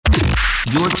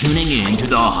You're tuning in to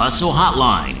the Hustle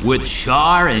Hotline with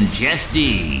Char and Jess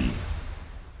D.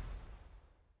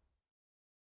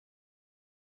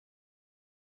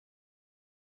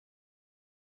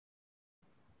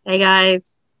 Hey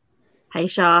guys. Hey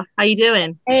Char. How you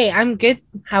doing? Hey, I'm good.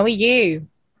 How are you?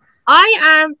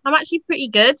 I'm actually pretty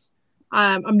good.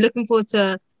 I'm looking forward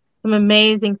to some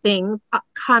amazing things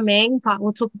upcoming, but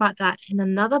we'll talk about that in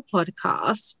another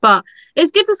podcast. But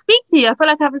it's good to speak to you. I feel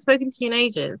like I haven't spoken to you in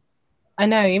ages. I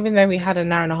know, even though we had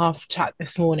an hour and a half chat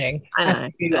this morning I as know.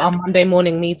 to our Monday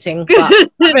morning meeting,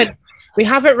 but we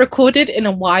haven't recorded in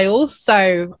a while.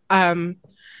 So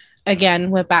again,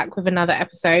 we're back with another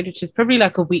episode, which is probably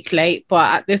like a week late,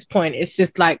 but at this point it's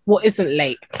just like, what isn't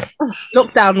late?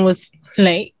 Lockdown was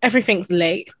late, everything's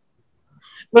late.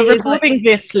 We're recording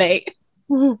this late.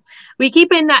 We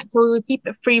keep it natural, we keep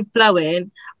it free flowing,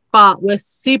 but we're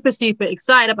super, super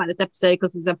excited about this episode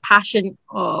because it's a passion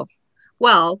of,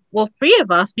 well, three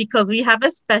of us, because we have a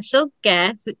special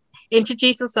guest.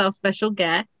 Introduce yourself, special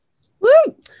guest.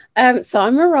 Woo! So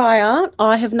I'm Mariah.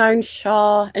 I have known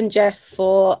Char and Jess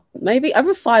for maybe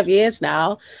over 5 years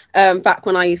now. Back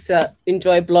when I used to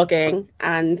enjoy blogging,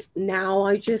 and now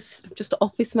I'm just an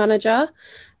office manager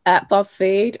at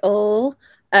Buzzfeed.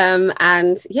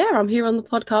 And yeah, I'm here on the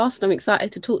podcast. I'm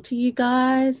excited to talk to you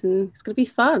guys, and it's gonna be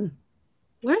fun.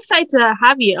 We're excited to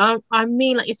have you. I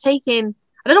mean, like,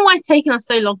 I don't know why it's taking us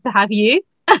so long to have you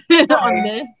on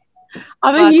this.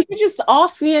 I mean, you can just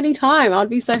ask me anytime.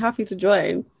 I'd be so happy to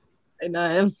join. I know,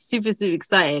 I'm super, super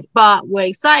excited. But we're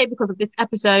excited because of this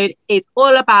episode. It's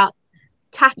all about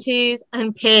tattoos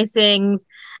and piercings.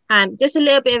 And just a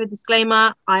little bit of a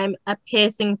disclaimer, I'm a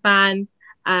piercing fan.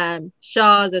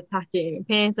 Char's a tattoo and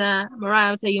piercer.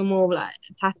 Mariah would say you're more of like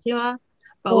a tattooer.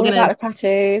 But All about the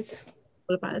tattoos.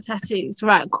 All about the tattoos.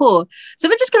 Right, cool. So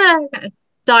we're just going to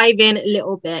dive in a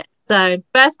little bit. So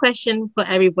first question for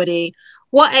everybody.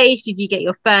 What age did you get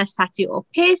your first tattoo or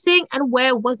piercing, and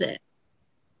where was it?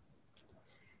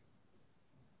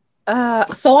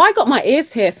 So I got my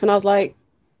ears pierced when I was like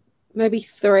maybe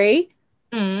 3.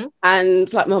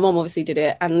 And like my mom obviously did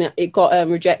it, and it got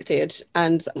rejected,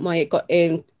 and it got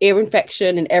ear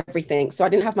infection and everything. So I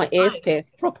didn't have my ears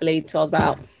pierced properly until I was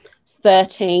about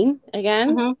 13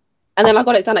 again. And then I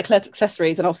got it done at Claire's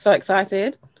Accessories, and I was so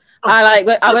excited. I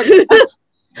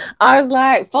was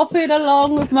like bopping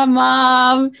along with my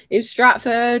mum in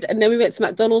Stratford, and then we went to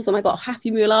McDonald's and I got a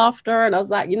Happy Meal after, and I was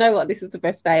like, you know what, this is the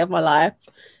best day of my life.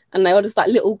 And they were just like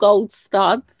little gold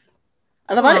studs.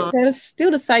 And they're still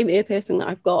the same ear piercing that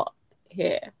I've got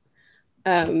here.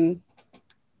 Yeah.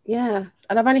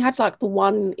 And I've only had like the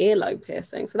one earlobe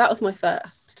piercing. So that was my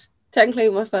first.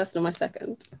 Technically my first and my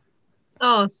second.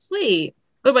 Oh, sweet.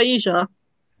 What about you, Char?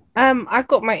 I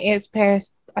got my ears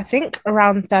pierced, I think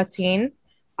around 13.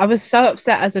 I was so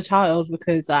upset as a child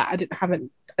because I didn't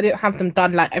have them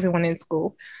done like everyone in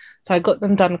school. So I got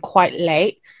them done quite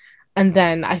late. And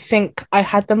then I think I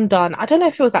had them done, I don't know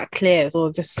if it was at Clears or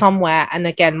just somewhere. And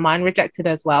again, mine rejected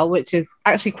as well, which is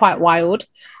actually quite wild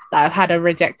that I've had a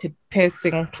rejected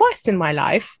piercing twice in my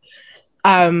life.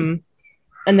 And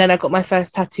then I got my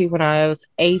first tattoo when I was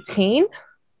 18.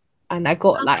 And I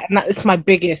got and that is my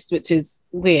biggest, which is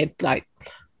weird. Like,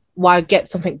 why get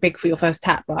something big for your first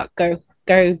tat, but go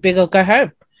big or go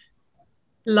home.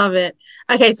 Love it.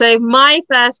 Okay, so my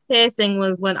first piercing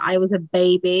was when I was a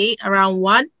baby, around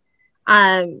 1.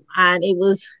 And it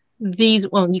was these,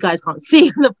 well, you guys can't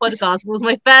see on the podcast, it was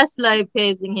my first lobe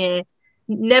piercing here.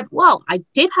 I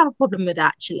did have a problem with it,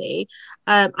 actually.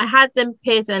 I had them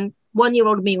pierced, and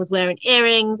 1-year-old me was wearing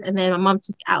earrings, and then my mum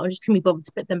took it out and just couldn't be bothered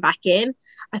to put them back in.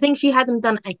 I think she had them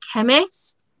done at a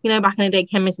chemist. You know, back in the day,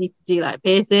 chemists used to do like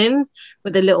piercings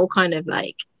with the little kind of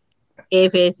like ear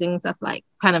piercing stuff, like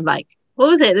kind of like, what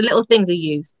was it? The little things they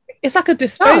use. It's like a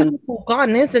disposable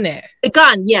gun, isn't it? The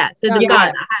gun, yeah. So the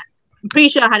gun. I'm pretty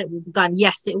sure I had it with the gun.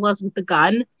 Yes, it was with the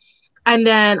gun. And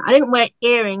then I didn't wear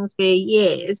earrings for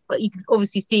years, but you could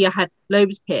obviously see I had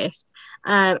lobes pierced.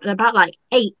 And about like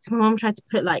 8, my mom tried to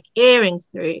put like earrings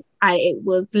through, and it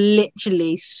was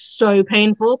literally so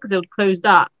painful because it was closed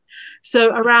up.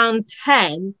 So around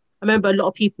 10, I remember a lot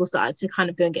of people started to kind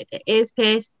of go and get their ears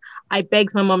pierced. I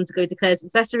begged my mom to go to Claire's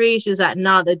Accessories. She was like,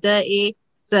 nah, they're dirty.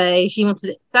 So she wanted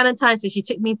it sanitized. So she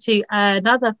took me to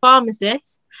another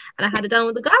pharmacist, and I had it done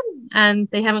with a gun, and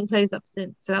they haven't closed up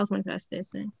since. So that was my first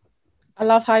piercing. I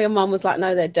love how your mum was like,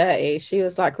 no, they're dirty. She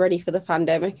was like ready for the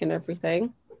pandemic and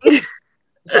everything.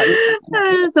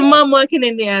 So mum working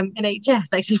in the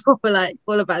NHS, like she's proper like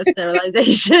all about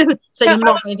sterilization. So you're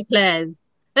not going to Claire's.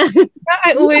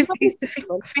 I always used to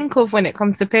think of when it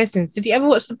comes to piercings. Did you ever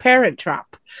watch The Parent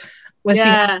Trap? where she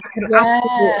had Yeah. like an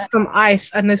apple, some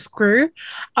ice, and a screw.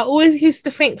 I always used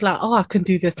to think like, oh, I can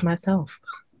do this myself.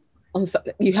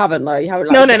 You haven't though. You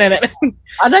haven't. No.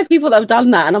 I know people that have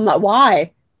done that, and I'm like,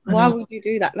 why? Why would you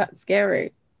do that? That's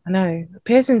scary. I know.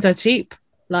 Piercings are cheap.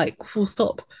 Like, full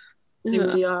stop. They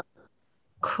really are.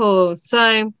 Cool.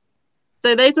 So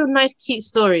those were nice, cute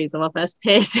stories of our first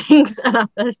piercings and our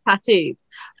first tattoos.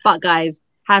 But guys,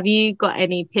 have you got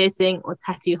any piercing or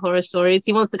tattoo horror stories?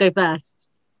 Who wants to go first?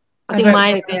 I think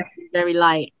mine is going to be very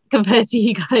light compared to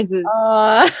you guys'. Go,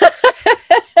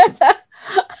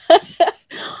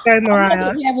 Mariah. I'm not going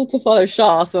to be able to follow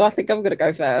Char, so I think I'm going to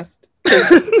go first.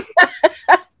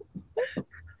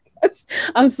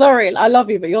 I'm sorry, I love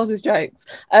you, but yours is jokes.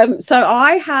 So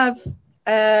I have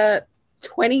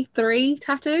 23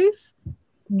 tattoos.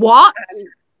 What?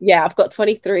 Yeah, I've got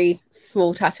 23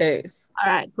 small tattoos.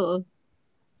 All right, cool.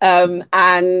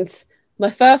 And my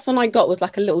first one I got was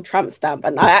like a little tramp stamp,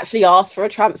 and I actually asked for a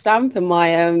tramp stamp, and my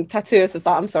tattooist was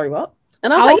like, "I'm sorry, what?"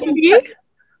 And I was like, you?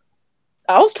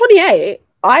 I was 28.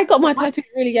 I got my tattoo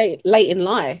really late in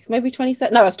life, maybe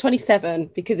 27. No, I was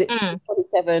 27 because it's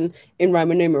 27 in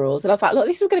Roman numerals. And I was like, look,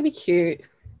 this is going to be cute.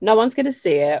 No one's going to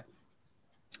see it.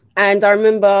 And I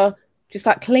remember just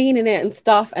like cleaning it and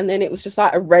stuff. And then it was just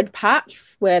like a red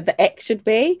patch where the X should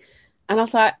be. And I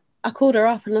was like, I called her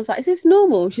up and I was like, is this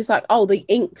normal? And she's like, oh, the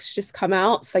ink's just come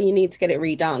out, so you need to get it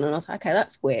redone. And I was like, okay,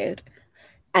 that's weird.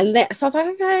 And then, so I was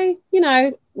like, okay, you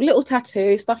know, little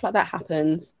tattoo, stuff like that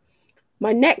happens.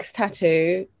 My next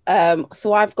tattoo,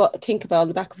 so I've got a Tinkerbell on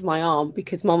the back of my arm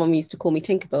because my mum used to call me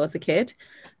Tinkerbell as a kid.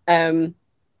 And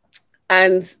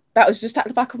that was just at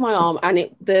the back of my arm, and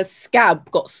the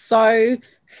scab got so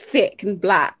thick and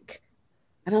black.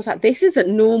 And I was like, this isn't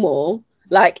normal.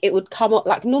 Like, it would come up,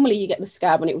 like normally you get the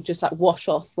scab and it would just like wash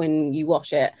off when you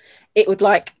wash it. It would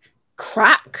like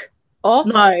crack off.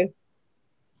 No.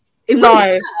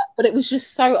 But it was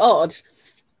just so odd.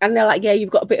 And they're like, yeah,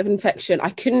 you've got a bit of infection. I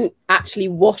couldn't actually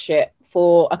wash it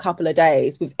for a couple of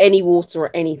days with any water or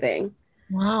anything.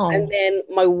 Wow. And then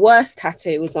my worst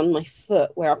tattoo was on my foot,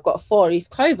 where I've got a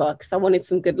 4-leaf clover because I wanted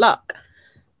some good luck.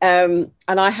 And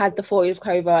I had the 4-leaf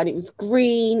clover, and it was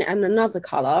green and another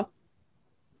colour.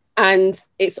 And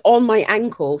it's on my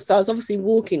ankle. So I was obviously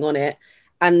walking on it,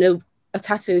 and a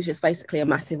tattoo is just basically a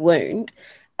massive wound.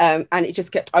 And it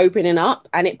just kept opening up,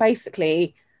 and it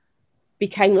basically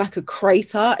became like a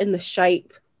crater in the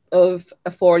shape of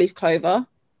a 4-leaf clover.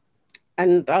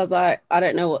 And I was like, I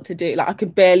don't know what to do. Like, I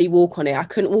could barely walk on it. I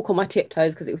couldn't walk on my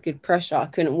tiptoes because it was good pressure. I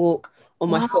couldn't walk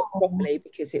on my foot properly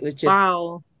because it was just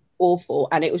awful.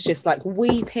 And it was just like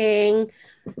weeping.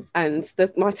 And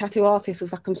my tattoo artist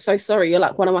was like, I'm so sorry. You're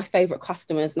like one of my favorite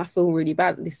customers, and I feel really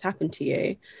bad that this happened to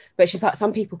you. But she's like,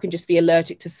 some people can just be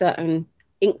allergic to certain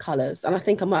ink colors. And I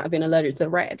think I might have been allergic to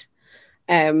red.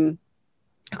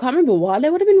 I can't remember why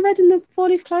there would have been red in the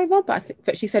 4-leaf clover,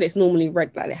 but she said it's normally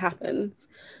red that it happens.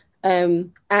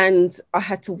 And I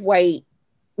had to wait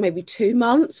maybe 2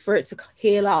 months for it to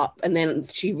heal up, and then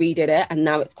she redid it, and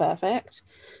now it's perfect.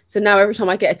 So now every time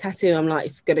I get a tattoo, I'm like,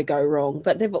 it's gonna go wrong.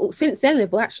 But since then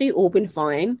they've actually all been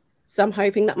fine. So I'm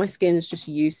hoping that my skin's just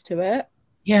used to it.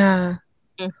 Yeah,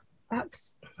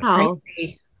 that's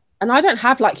crazy. And I don't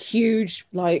have like huge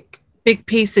like big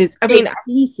pieces.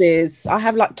 Pieces. I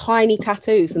have like tiny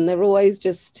tattoos, and they're always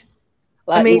just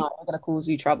like, no, I'm gonna cause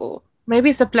you trouble.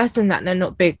 Maybe it's a blessing that they're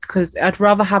not big, because I'd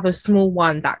rather have a small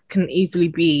one that can easily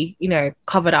be, you know,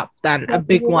 covered up than a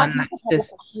big one that's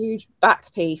just a huge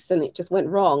back piece and it just went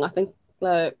wrong. I think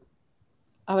like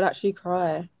I would actually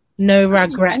cry. No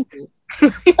regret.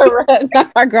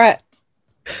 No regret.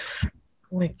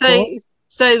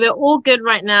 So they're all good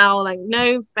right now, like no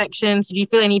infections. Did you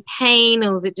feel any pain,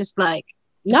 or was it just like?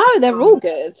 No, they're all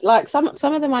good. Like some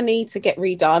of them I need to get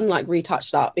redone, like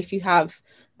retouched up. If you have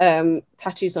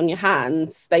tattoos on your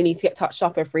hands, they need to get touched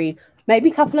up every maybe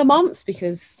couple of months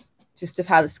because just of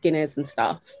how the skin is and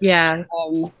stuff. Yeah.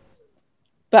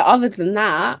 But other than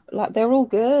that, like they're all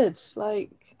good. Like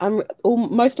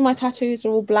most of my tattoos are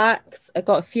all blacks. I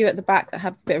got a few at the back that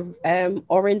have a bit of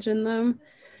orange in them.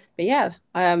 But yeah,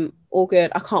 all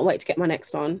good. I can't wait to get my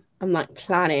next one. I'm like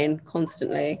planning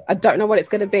constantly. I don't know what it's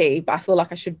going to be, but I feel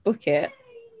like I should book it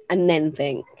and then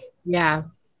think. Yeah.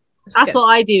 That's what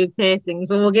I do with piercings,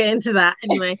 but we'll get into that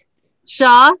anyway.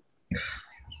 Char,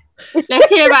 let's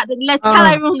hear about tell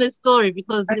everyone the story,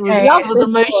 because it was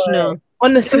emotional.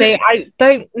 Honestly, I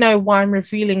don't know why I'm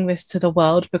revealing this to the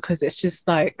world, because it's just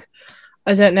like,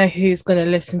 I don't know who's going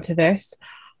to listen to this,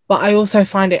 but I also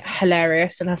find it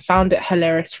hilarious, and I found it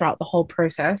hilarious throughout the whole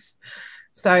process. So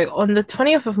So on the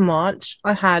 20th of March,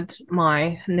 I had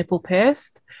my nipple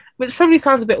pierced, which probably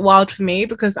sounds a bit wild for me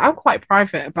because I'm quite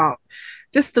private about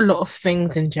just a lot of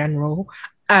things in general.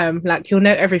 Like you'll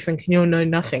know everything and you'll know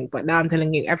nothing, but now I'm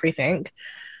telling you everything.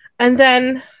 And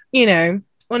then, you know,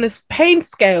 on a pain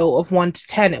scale of 1 to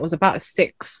 10, it was about a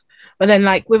 6. But then,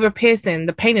 like with a piercing,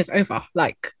 the pain is over.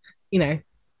 Like, you know,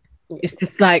 it's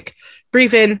just like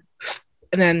breathe in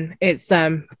and then it's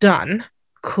done.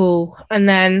 Cool. And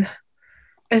then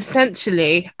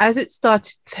essentially, as it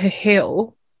started to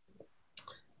heal,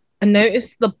 I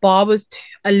noticed the bar was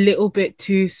a little bit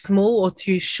too small or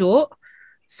too short.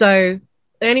 So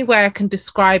the only way I can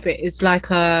describe it is like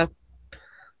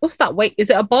what's that weight? Is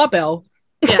it a barbell?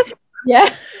 Yeah.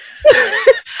 Yeah.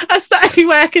 That's the only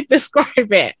way I could describe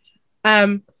it.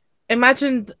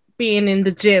 Imagine being in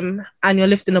the gym and you're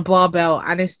lifting a barbell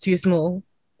and it's too small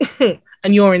and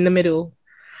you're in the middle.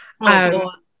 God.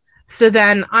 So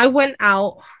then I went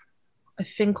out, I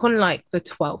think on like the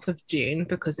 12th of June,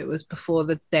 because it was before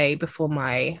the day before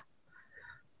my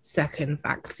second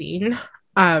vaccine.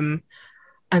 And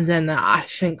then I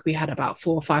think we had about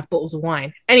 4 or 5 bottles of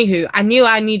wine. Anywho, I knew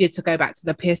I needed to go back to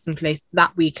the piercing place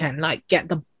that weekend, like get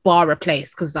the bar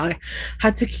replaced, because I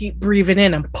had to keep breathing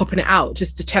in and popping it out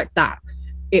just to check that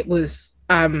it was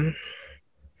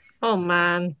oh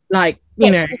man, like,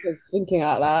 you know, thinking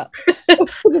out that.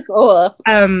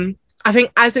 I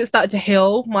think as it started to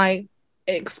heal, it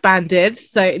expanded,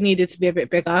 so it needed to be a bit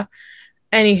bigger.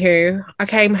 Anywho, I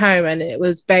came home and it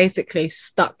was basically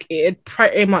stuck. It had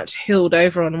pretty much healed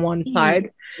over on one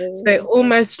side. So it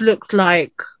almost looked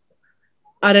like,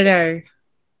 I don't know.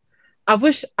 I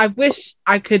wish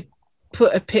I could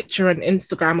put a picture on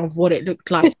Instagram of what it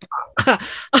looked like.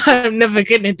 I'm never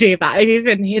going to do that. I've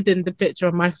even hidden the picture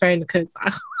on my phone because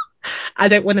I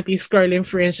don't want to be scrolling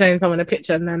through and showing someone a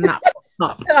picture and then that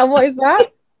pops up. What is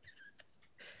that?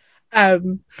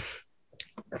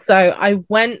 So I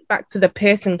went back to the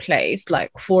piercing place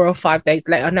like 4 or 5 days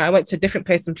later. No, I went to a different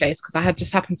piercing place because I had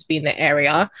just happened to be in the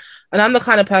area. And I'm the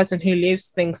kind of person who leaves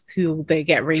things till they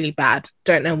get really bad.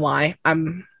 Don't know why.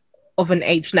 I'm of an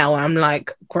age now where I'm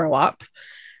like, grow up.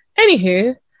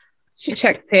 Anywho, she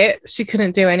checked it. She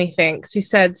couldn't do anything. She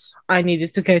said I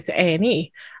needed to go to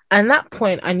A&E. And at that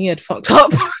point, I knew I'd fucked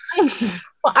up.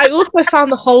 But I also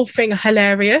found the whole thing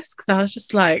hilarious because I was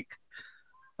just like,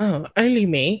 oh, only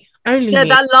me. Only me.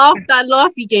 that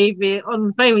laugh you gave me on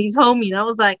the phone when you told me, and I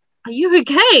was like, are you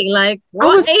okay? Like,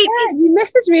 what? You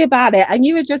messaged me about it and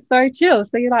you were just so chill.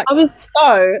 So you're like, I was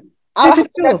so I'll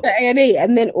have to go to A&E,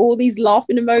 and then all these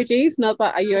laughing emojis, and I was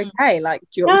like, are you okay? Like,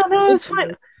 do you want no, it's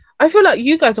fine. I feel like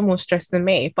you guys are more stressed than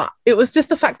me, but it was just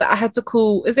the fact that I had to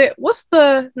call, what's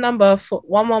the number for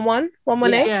 111?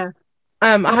 118? Yeah.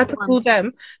 I had to call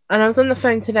them and I was on the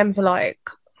phone to them for like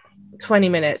 20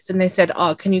 minutes and they said,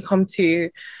 oh, can you come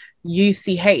to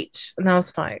UCH? And I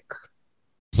was like,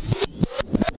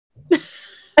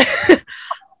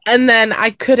 and then I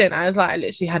couldn't. I was like, I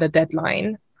literally had a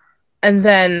deadline. And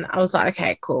then I was like,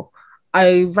 okay, cool.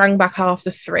 I rang back after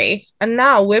 3. And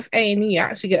now with A&E, I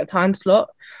actually get a time slot.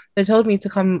 They told me to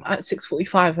come at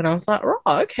 6:45. And I was like,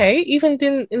 oh, okay. Even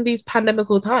in these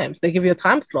pandemical times, they give you a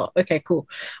time slot. Okay, cool.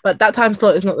 But that time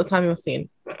slot is not the time you're seeing.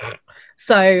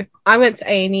 So I went to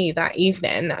A&E that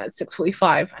evening at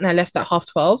 6:45 and I left at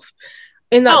 12:30.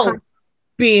 In that time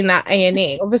being at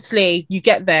A&E, obviously you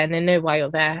get there and they know why you're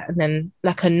there. And then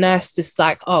like a nurse just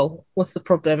like, oh, what's the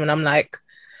problem? And I'm like,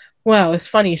 well, it's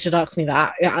funny you should ask me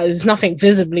that. Yeah, there's nothing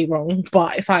visibly wrong,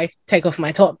 but if I take off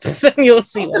my top, then you'll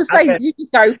see. You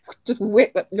just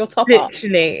whip your top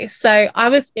literally. So I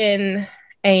was in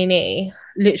A&E,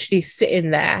 literally sitting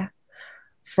there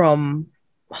from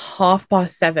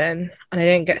 7:30, and I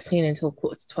didn't get seen until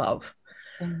 11:45.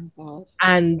 Oh my God.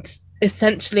 And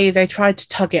essentially, they tried to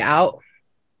tug it out.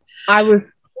 I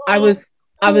was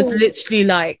literally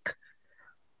like,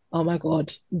 oh my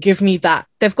God, give me that.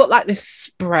 They've got like this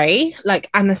spray, like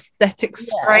anesthetic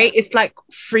spray. Yeah. It's like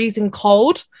freezing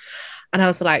cold. And I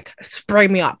was like, spray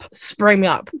me up.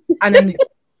 And then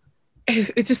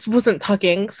it just wasn't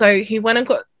tugging. So he went and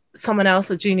got someone else,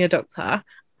 a junior doctor.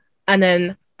 And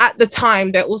then at the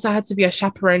time, there also had to be a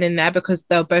chaperone in there because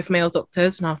they were both male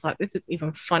doctors. And I was like, this is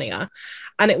even funnier.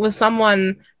 And it was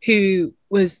someone who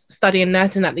was studying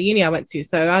nursing at the uni I went to.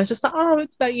 So I was just like, oh,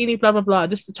 it's that uni, blah, blah, blah,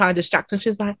 just to try and distract her. She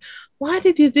was like, why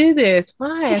did you do this?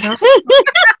 Why? And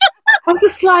I'm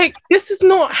just like, this is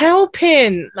not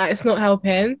helping. Like, it's not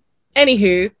helping.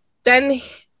 Anywho, then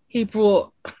he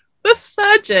brought the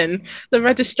surgeon, the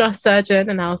registrar surgeon.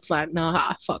 And I was like, no,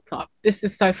 I fucked up. This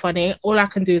is so funny. All I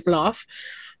can do is laugh.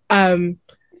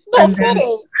 It's not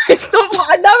funny. It's not.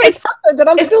 I know it's happened, and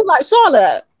I'm still like,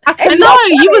 Charlotte. I I know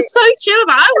you were so chill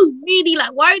about it. I was really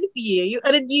like worried for you.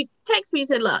 And then you text me and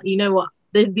said, "Look, you know what?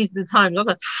 These are the times." I was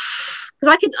like,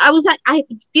 because I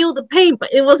could feel the pain,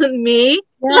 but it wasn't me.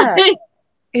 Yeah.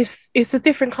 It's a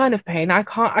different kind of pain. I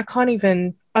can't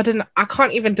even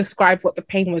describe what the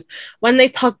pain was. When they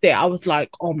tugged it, I was like,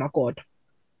 oh my god,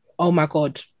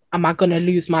 am I gonna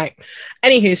lose my?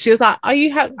 Anywho, she was like,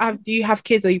 do you have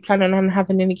kids? Are you planning on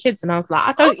having any kids? And I was like,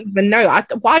 I don't even know.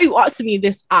 Why are you asking me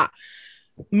this at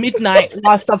midnight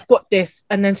whilst I've got this?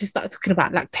 And then she started talking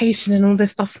about lactation and all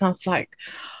this stuff, and I was like,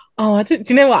 oh, I don't.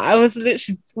 Do you know what? I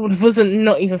wasn't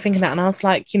not even thinking that, and I was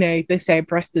like, they say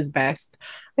breast is best.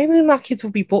 Maybe my kids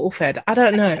will be bottle fed. I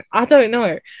don't know.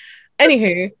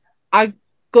 Anywho, I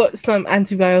got some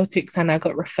antibiotics and I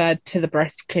got referred to the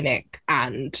breast clinic,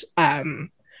 and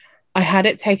I had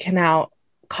it taken out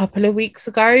a couple of weeks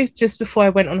ago, just before I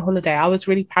went on holiday. I was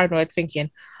really paranoid,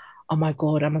 thinking, oh my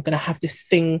god, am I gonna have this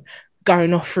thing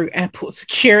going off through airport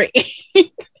security?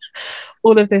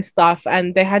 All of this stuff,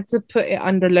 and they had to put it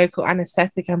under local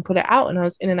anesthetic and put it out, and I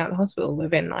was in and out of the hospital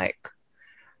within like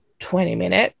 20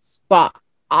 minutes. But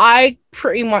I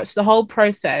pretty much, the whole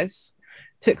process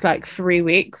took like 3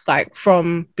 weeks, like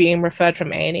from being referred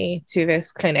from A&E to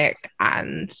this clinic.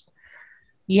 And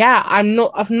yeah, I'm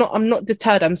not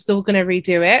deterred. I'm still gonna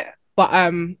redo it, but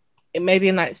it may be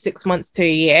in like 6 months to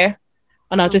a year,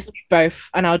 and I'll just do both,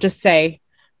 and I'll just say,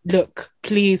 look,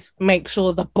 please make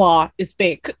sure the bar is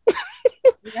big.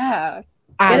 Yeah,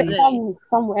 and get it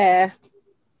somewhere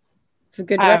for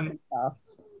good reference.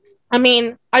 I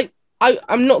mean,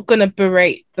 I'm not gonna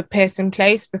berate the piercing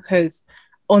place, because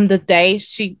on the day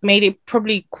she made it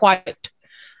probably quite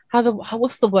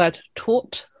what's the word,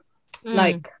 taut,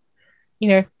 like,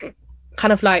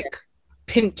 kind of like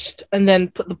pinched and then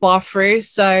put the bar through.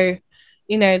 So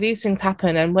these things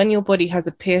happen, and when your body has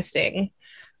a piercing,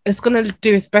 it's gonna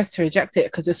do its best to reject it,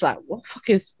 because it's like, what the fuck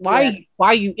is why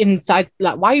are you inside,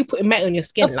 like, why are you putting metal in your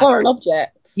skin? A foreign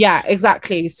object. Yeah,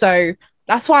 exactly. So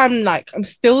that's why I'm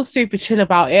still super chill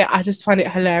about it. I just find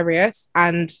it hilarious,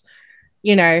 and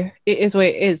it is what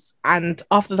it is. And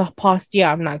after the past year,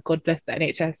 I'm like, God bless the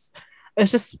NHS.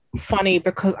 It's just funny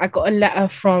because I got a letter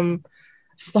from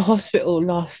the hospital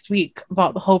last week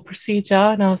about the whole procedure,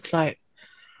 and I was like,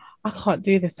 I can't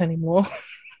do this anymore.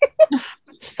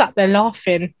 Sat there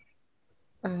laughing.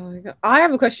 Oh my god! I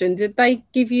have a question. Did they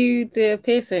give you the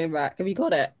piercing back? Have you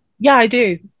got it? Yeah, I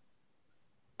do.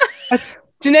 Do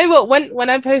you know what?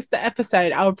 When I post the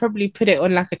episode, I would probably put it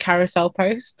on like a carousel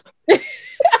post.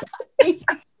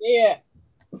 Yeah.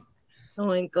 Oh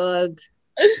my god.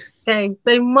 Okay,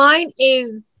 so mine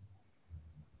is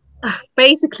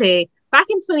basically back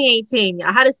in 2018.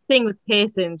 I had this thing with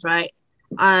piercings, right?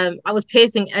 I was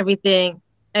piercing everything,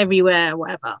 everywhere,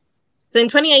 whatever. So in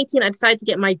 2018, I decided to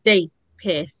get my daith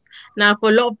pierced. Now, for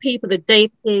a lot of people, the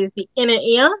daith is the inner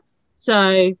ear.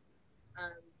 So,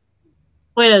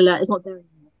 spoiler alert, it's not there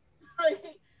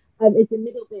anymore. It's the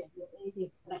middle bit,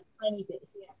 like tiny bit.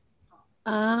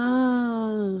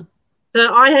 Ah.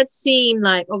 So I had seen,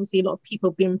 like, obviously a lot of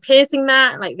people been piercing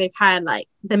that, like they've had like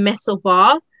the metal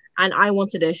bar, and I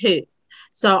wanted a hoop.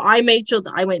 So I made sure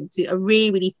that I went to a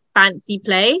really, really fancy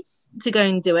place to go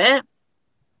and do it,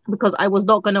 because I was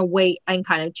not going to wait and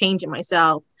kind of change it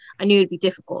myself. I knew it'd be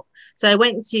difficult. So I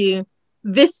went to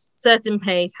this certain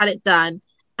place, had it done,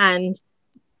 and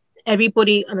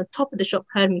everybody on the top of the shop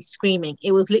heard me screaming.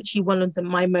 It was literally one of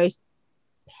my most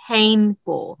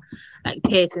painful like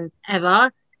piercings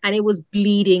ever, and it was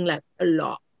bleeding like a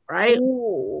lot, right?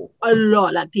 Ooh. A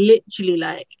lot, like literally,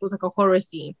 like it was like a horror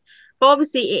scene. But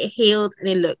obviously it healed and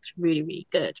it looked really, really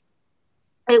good.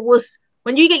 It was,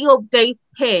 when you get your daith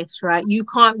pierced, right, you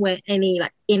can't wear any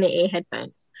like inner ear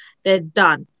headphones. They're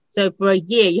done. So for a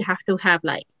year you have to have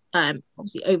like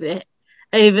obviously over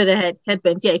the head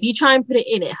headphones. Yeah, if you try and put it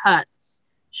in, it hurts.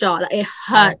 Sure, like it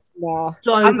hurts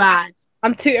so bad.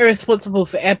 I'm too irresponsible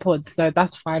for AirPods, so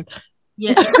that's fine.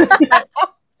 Yeah,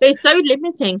 they're so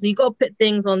limiting. So you got to put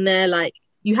things on there, like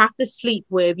you have to sleep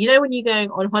with, when you go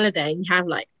on holiday and you have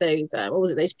like those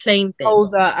those plain things. Oh,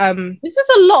 this is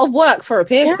a lot of work for a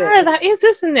piercing. Yeah, that is,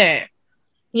 isn't it?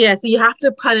 Yeah, so you have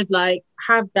to kind of like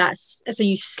have that, so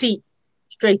you sleep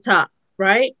straight up,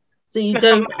 right? So you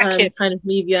don't kind of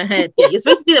move your head. Yeah, you're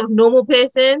supposed to do that with normal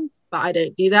piercings, but I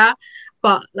don't do that.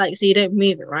 But like, so you don't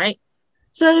move it, right?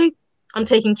 So I'm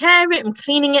taking care of it, I'm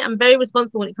cleaning it, I'm very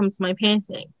responsible when it comes to my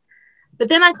piercings. But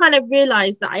then I kind of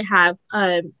realized that I have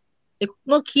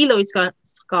not keloid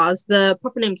scars, the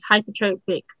proper name is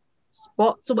hypertrophic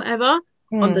spots or whatever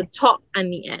on the top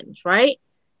and the end, right?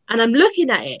 And I'm looking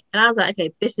at it and I was like,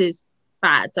 okay, this is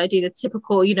bad. So I do the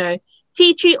typical,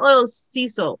 tea tree oil, sea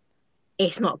salt.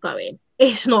 It's not going.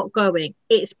 it's not going.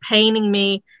 It's paining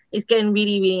me. It's getting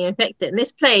really, really infected. And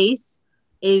this place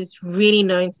is really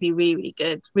known to be really, really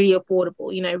good. It's really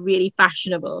affordable, you know, really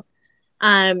fashionable.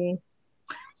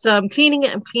 So I'm cleaning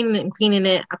it, I'm cleaning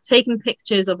it. I've taken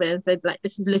pictures of it and said, like,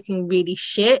 this is looking really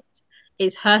shit.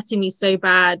 It's hurting me so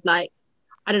bad. Like,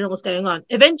 I don't know what's going on.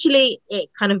 Eventually, it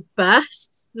kind of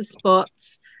bursts, the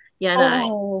spots. Yeah,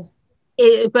 no.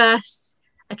 It bursts.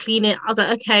 I clean it. I was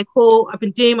like, okay, cool. I've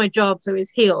been doing my job, so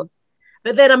it's healed.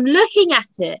 But then I'm looking at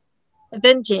it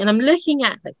eventually, and I'm looking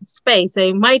at like the space.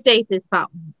 So my date is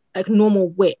about like normal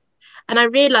width. And I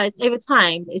realized over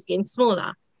time it's getting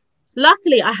smaller.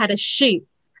 Luckily, I had a shoot.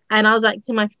 And I was like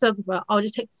to my photographer, I'll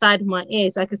just take the side of my ear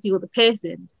so I can see all the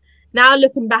piercings. Now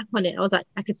looking back on it, I was like,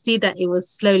 I could see that it was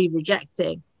slowly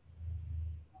rejecting.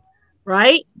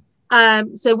 Right?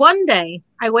 So one day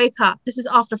I wake up. This is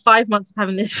after 5 months of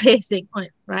having this piercing on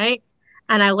it, right?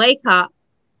 And I wake up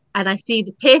and I see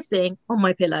the piercing on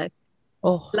my pillow.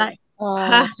 Like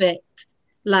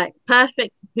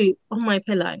perfect hoop on my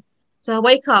pillow. So I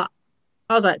wake up.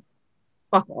 I was like,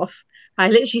 fuck off. I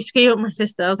literally screamed at my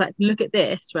sister. I was like, look at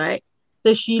this, right?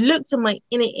 So she looked at my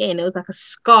inner ear and it was like a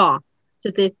scar. So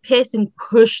the piercing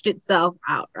pushed itself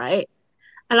out, right?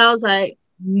 And I was like,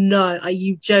 no, are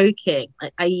you joking?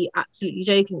 Like, are you absolutely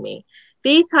joking me?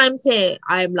 These times here,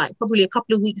 I'm like probably a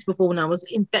couple of weeks before when I was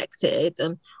infected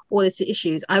and all these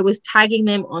issues, I was tagging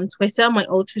them on Twitter, my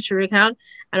old Twitter account,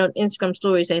 and on Instagram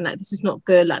stories saying like, this is not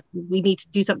good. Like, we need to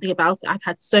do something about it. I've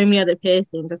had so many other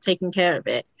piercings. I've taken care of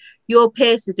it. Your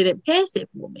piercer didn't pierce it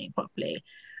for me properly.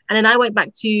 And then I went back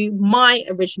to my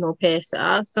original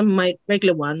piercer, some of my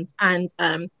regular ones. And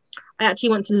I actually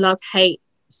went to Love Hate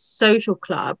Social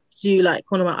Club to do like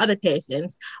one of my other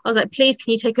piercings. I was like, please,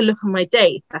 can you take a look on my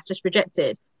date? That's just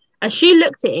rejected. And she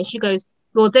looked at it and she goes,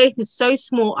 your date is so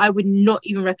small, I would not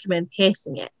even recommend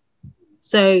piercing it.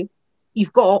 So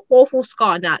you've got an awful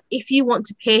scar now. If you want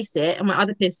to pierce it, and my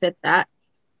other piercer said that,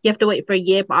 you have to wait for a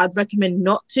year, but I'd recommend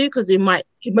not to because it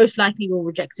most likely will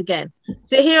reject again.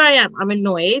 So here I am. I'm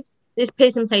annoyed. This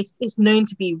piercing place is known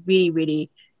to be really, really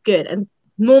good. And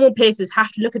normal piercers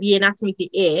have to look at the anatomy of your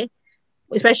ear,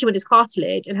 especially when it's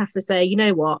cartilage, and have to say, you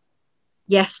know what?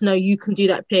 Yes, no, you can do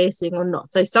that piercing or not.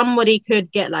 So somebody can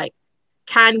get like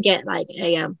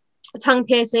a tongue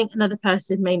piercing, another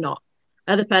person may not.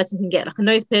 Other person can get like a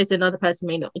nose piercing, another person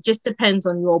may not. It just depends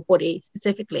on your body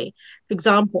specifically. For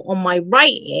example, on my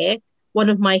right ear, one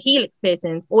of my helix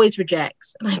piercings always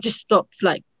rejects, and I just stopped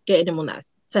like getting them on that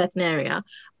certain area.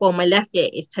 While my left ear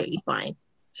is totally fine.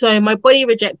 So my body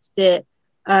rejected it.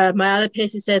 My other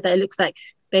piercer said that it looks like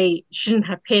they shouldn't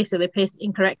have pierced, so they pierced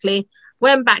incorrectly.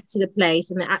 Went back to the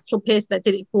place, and the actual piercer that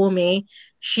did it for me,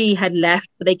 she had left,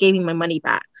 but they gave me my money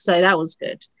back. So that was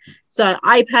good. So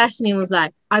I personally was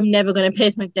like, I'm never going to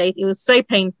pierce my date. It was so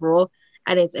painful,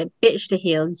 and it's a bitch to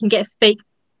heal. You can get fake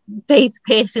date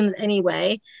piercings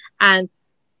anyway. And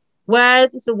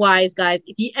words is the wise, guys.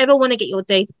 If you ever want to get your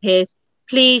date pierced,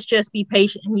 please just be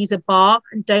patient and use a bar,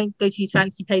 and don't go to these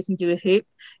fancy places and do a hoop.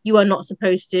 You are not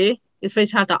supposed to. You're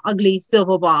supposed to have that ugly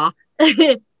silver bar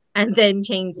and then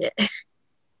change it.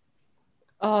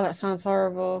 Oh, that sounds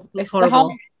horrible. It's horrible. The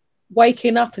whole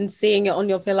waking up and seeing it on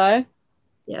your pillow.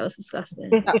 Yeah, it was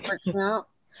disgusting. That freaks me out.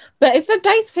 But is the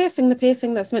date piercing the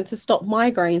piercing that's meant to stop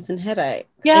migraines and headaches?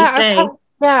 Yeah,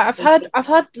 I've heard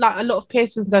like a lot of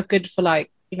piercings are good for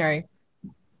like, you know,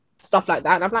 stuff like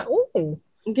that. And I'm like, oh.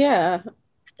 Yeah.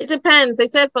 It depends. They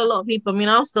said for a lot of people, I mean,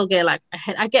 I'll still get like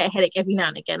I get a headache every now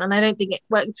and again, and I don't think it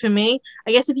works for me.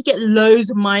 I guess if you get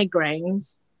loads of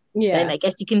migraines, then I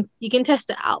guess you can test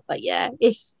it out. But yeah,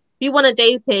 if you want a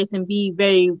day pierce and be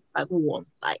very like warm,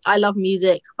 like I love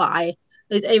music, but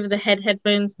those over the head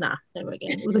headphones, nah, never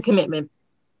again. It was a commitment.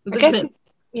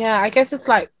 I guess it's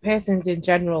like piercings in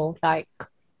general, like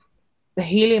the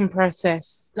healing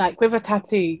process, like with a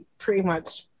tattoo, pretty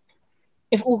much.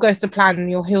 If all goes to plan,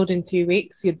 you're healed in 2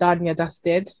 weeks. You're done. You're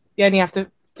dusted. The only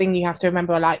thing you have to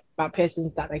remember, like about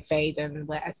piercings, that they fade and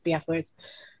wear SPF. Whereas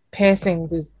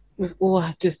piercings is, we've all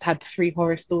just had 3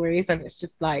 horror stories, and it's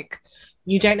just like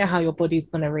you don't know how your body's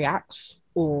gonna react.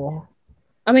 Or,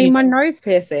 I mean, my nose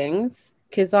piercings,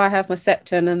 because I have my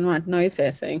septum and my nose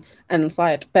piercing and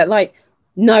side, but like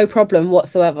no problem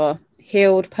whatsoever.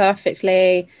 Healed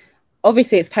perfectly.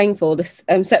 Obviously it's painful. This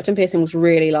septum piercing was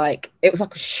really like, it was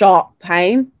like a sharp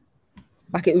pain.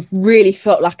 Like it really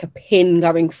felt like a pin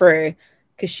going through,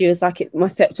 because she was like, my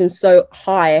septum's so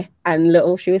high and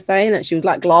little, she was saying, that she was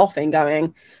like laughing,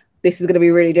 going, this is going to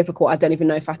be really difficult. I don't even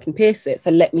know if I can pierce it.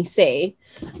 So let me see.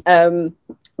 And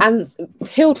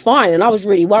healed fine. And I was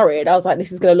really worried. I was like,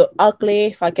 this is going to look ugly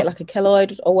if I get like a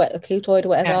keloid or a clitoid or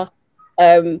whatever.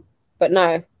 Yeah. But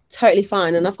no, totally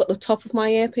fine. And I've got the top of my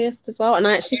ear pierced as well. And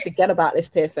I actually forget about this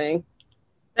piercing.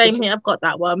 Same here. I've got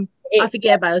that one. I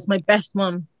forget about it. It's my best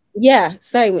one. Yeah,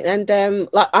 same. And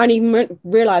like I didn't even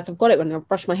realize I've got it when I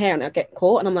brush my hair and I get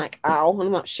caught and I'm like, ow. And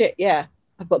I'm like, shit, yeah,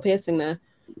 I've got piercing there.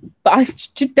 But I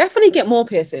should definitely get more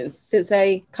piercings since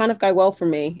they kind of go well for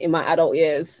me in my adult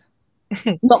years.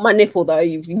 Not my nipple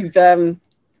though.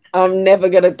 I'm never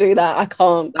gonna do that. I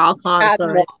can't.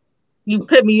 Sorry. You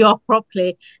put me off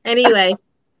properly. Anyway,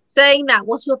 saying that,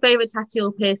 what's your favorite tattoo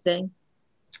or piercing?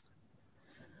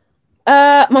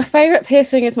 My favorite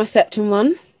piercing is my septum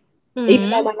one. Even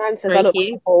though my nan says I look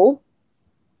like a ball.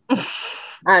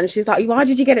 And she's like, why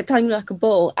did you get it done like a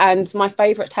ball? And my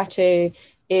favorite tattoo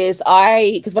is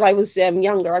because when I was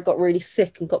younger, I got really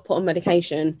sick and got put on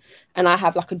medication, and I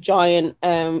have like a giant,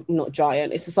 not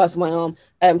giant, it's the size of my arm,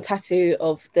 tattoo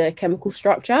of the chemical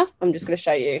structure. I'm just going to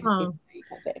show you. Oh.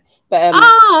 But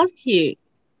that's cute.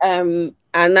 And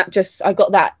I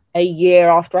got that a year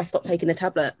after I stopped taking the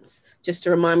tablets, just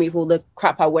to remind me of all the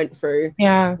crap I went through.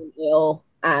 Yeah. Ill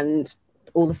and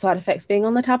all the side effects being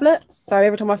on the tablets. So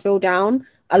every time I feel down,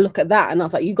 I look at that and I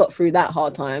was like, you got through that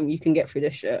hard time, you can get through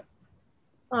this shit.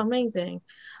 Oh, amazing.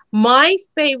 My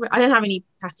favorite, I don't have any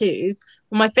tattoos,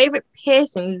 but my favorite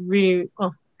piercing really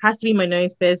has to be my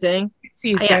nose piercing.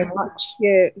 So much.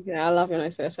 Yeah, I love your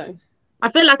nose piercing.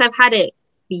 I feel like I've had it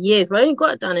for years, but I only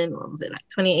got it done in, what was it, like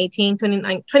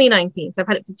 2019. So I've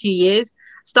had it for 2 years.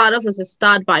 Started off as a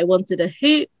stud, but I wanted a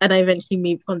hoop, and I eventually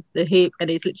moved onto the hoop, and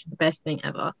it's literally the best thing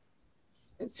ever.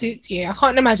 It suits you. I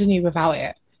can't imagine you without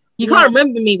it. You can't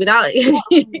remember me without it.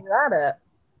 Without it.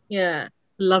 Yeah,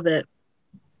 love it.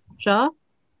 Char?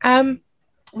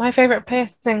 My favorite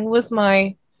piercing was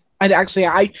I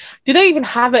didn't even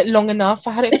have it long enough.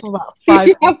 I had it for about 5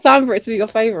 You have time for it to be your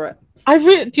favorite.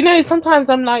 do you know, sometimes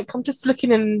I'm just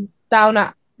looking down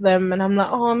at them and I'm like,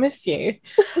 oh, I miss you.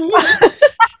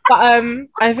 But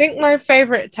I think my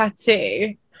favorite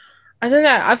tattoo, I don't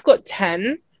know, I've got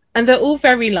 10 and they're all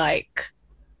very like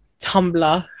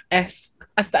Tumblr-esque.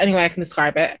 That's the only way I can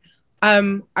describe it.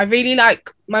 I really like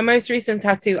my most recent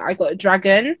tattoo. I got a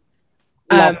dragon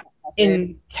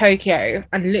in Tokyo,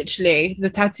 and literally the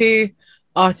tattoo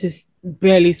artist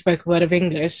barely spoke a word of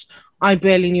English. I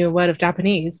barely knew a word of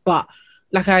Japanese, but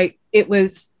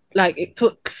it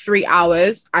took 3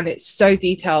 hours and it's so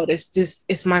detailed.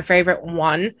 It's my favorite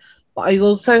one. But I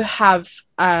also have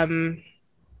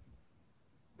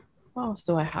what else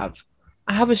do I have?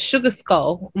 I have a sugar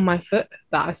skull on my foot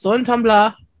that I saw on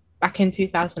Tumblr back in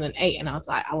 2008, and I was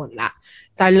like, I want that.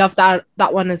 So I love that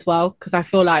one as well, because I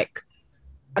feel like,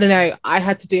 I don't know, I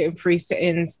had to do it in 3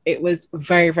 sittings. It was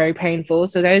very, very painful.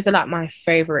 So those are like my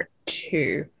favorite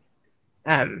 2.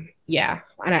 Yeah,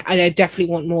 and I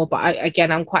definitely want more, but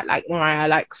I'm quite like Mariah, I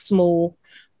like small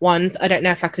ones. I don't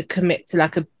know if I could commit to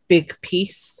like a big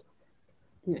piece.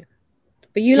 Yeah.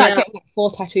 But you like getting like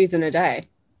 4 tattoos in a day?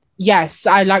 Yes,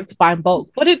 I like to buy in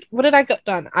bulk. What did I get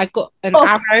done? I got an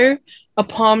arrow, a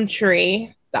palm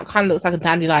tree that kind of looks like a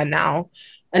dandelion now,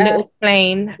 a little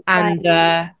plane, and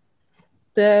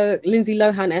the Lindsay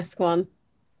Lohan-esque one.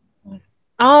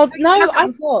 Oh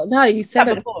no! No, you said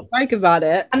it. Spoke about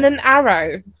it. And an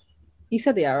arrow. You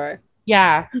said the arrow.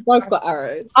 Yeah, we both got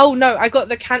arrows. Oh no, I got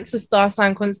the Cancer star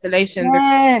sign constellation.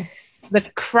 Yes. The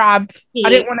crab. Yeah.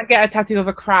 I didn't want to get a tattoo of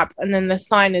a crab, and then the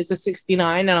sign is a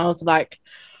 69, and I was like,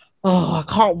 oh,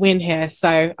 I can't win here. So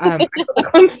I got the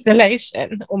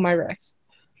constellation on my wrist.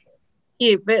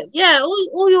 Yeah, but yeah,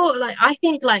 all your, like, I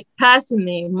think, like,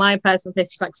 personally, my personal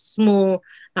taste is like small,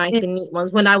 nice and neat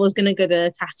ones. When I was gonna go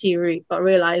the tattoo route, but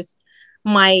realized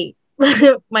my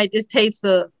my distaste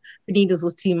for needles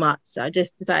was too much, so I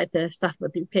just decided to suffer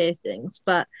through piercings.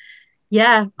 But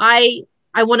yeah, I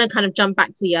want to kind of jump back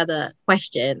to the other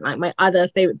question. Like, my other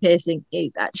favorite piercing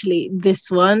is actually this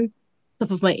one,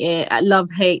 top of my ear, at Love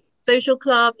Hate Social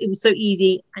Club. It was so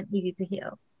easy and easy to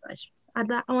heal. I should add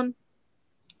that on.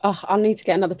 Oh, I need to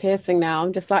get another piercing now.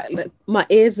 I'm just like, my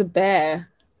ears are bare.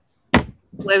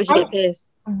 Where would you get pierced?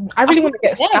 I really want to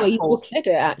get scaffold. You just did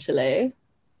it, actually.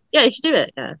 Yeah, you should do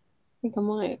it. Yeah, I think I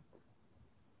might.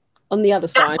 On the other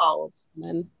side.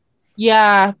 Then.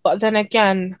 Yeah, but then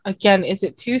again, is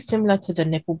it too similar to the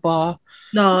nipple bar?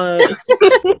 No. It's just,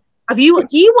 do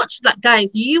you watch, like,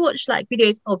 guys? Do you watch like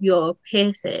videos of your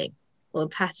piercings or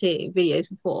tattoo videos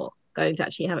before going to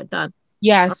actually have it done?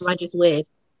 Yes. Or am I just weird?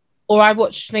 Or I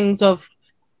watch things of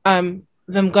them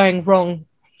going wrong.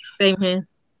 Same here.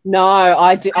 No,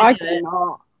 I do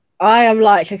not. I am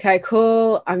like, okay,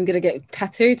 cool. I'm gonna get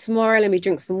tattooed tomorrow. Let me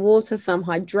drink some water so I'm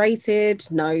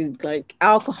hydrated. No, like,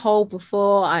 alcohol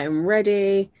before. I am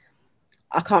ready.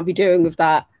 I can't be doing with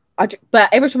that. But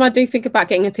every time I do think about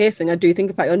getting a piercing, I do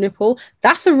think about your nipple.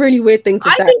 That's a really weird thing to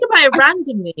say. I think about it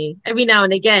randomly every now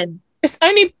and again. It's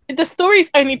only the story's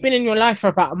only been in your life for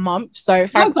about a month, so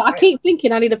but I keep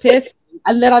thinking I need a piercing,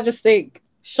 and then I just think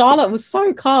Charlotte was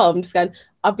so calm, just going,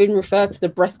 "I've been referred to the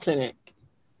breast clinic."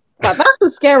 Like, that's a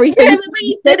scary thing. Yeah, the way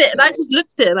you did it, and I just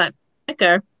looked at it like,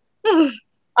 okay.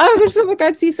 I just remember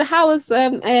going to see, so how was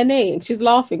A&E? And she's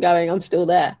laughing, going, "I'm still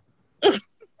there."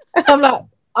 I'm like,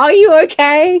 "Are you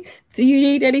okay? Do you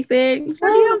need anything?" She's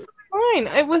like, "Yeah, I'm fine."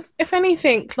 It was, if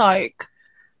anything, like,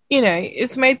 you know,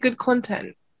 it's made good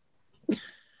content.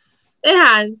 It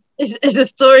has. It's a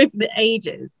story for the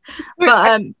ages.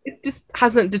 But it just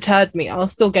hasn't deterred me. I'll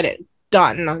still get it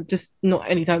done. I'm just not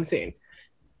anytime soon.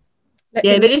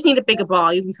 Yeah, they just need a bigger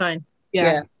bar. You'll be fine.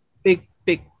 Yeah. Big,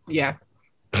 yeah.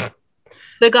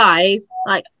 So guys,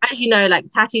 like, as you know, like,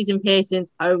 tattoos and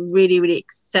piercings are really, really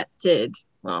accepted.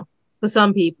 Well, for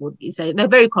some people, you say they're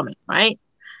very common, right?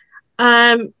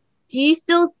 Do you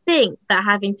still think that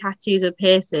having tattoos or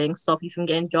piercings stop you from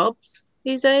getting jobs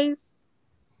these days?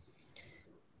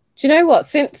 Do you know what?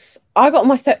 Since I got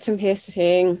my septum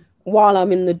piercing while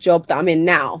I'm in the job that I'm in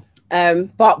now,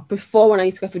 but before, when I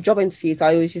used to go for job interviews,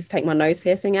 I always used to take my nose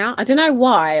piercing out. I don't know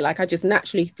why. Like, I just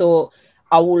naturally thought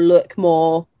I will look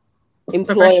more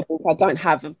employable if I don't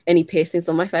have any piercings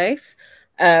on my face.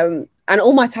 And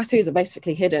all my tattoos are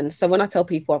basically hidden. So when I tell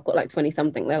people I've got like 20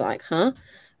 something, they're like, huh?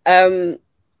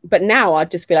 But now I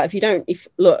just feel like, if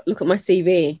look at my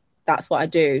CV, that's what I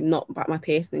do, not about my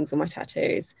piercings or my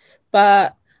tattoos.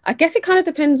 But I guess it kind of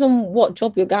depends on what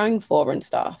job you're going for and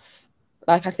stuff.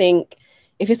 Like, I think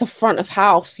if it's a front of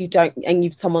house,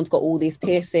 someone's got all these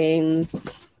piercings,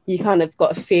 you kind of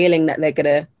got a feeling that they're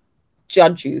gonna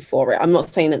judge you for it. I'm not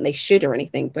saying that they should or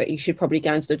anything, but you should probably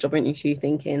go into the job interview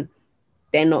thinking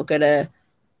they're gonna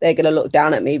look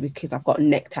down at me because I've got a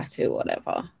neck tattoo or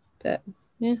whatever. But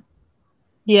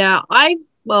yeah, I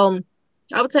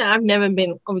would say I've never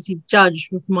been obviously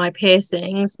judged with my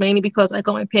piercings, mainly because I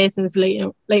got my piercings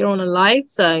later on in life.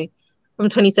 So from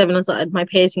 27, I started my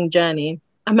piercing journey,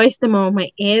 and most of them are on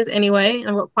my ears anyway.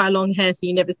 I've got quite a long hair, so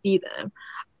you never see them.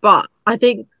 But I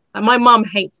think, like, my mum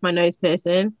hates my nose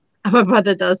piercing, and my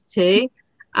brother does too.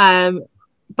 But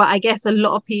I guess a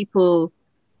lot of people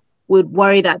would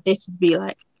worry that this would be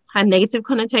like had negative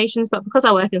connotations, but because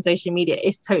I work in social media,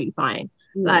 it's totally fine.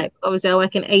 Like, obviously I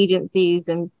work in agencies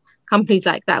and companies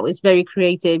like that, was very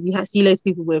creative. You see loads of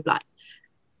people with like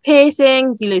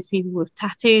piercings, see loads of people with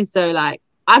tattoos. So like,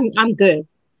 I'm good.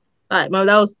 Like, that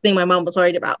was the thing my mum was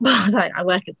worried about. But I was like, I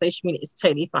work in social media, it's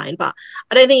totally fine. But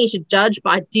I don't think you should judge.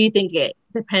 But I do think it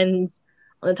depends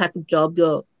on the type of job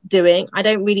you're doing. I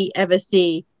don't really ever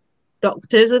see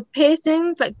doctors with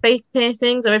piercings, like face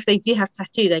piercings, or if they do have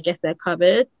tattoos, I guess they're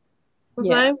covered.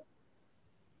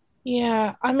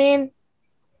 Yeah, I mean,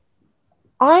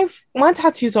 my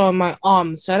tattoos are on my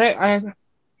arms, so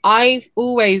I've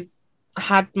always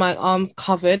had my arms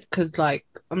covered because, like,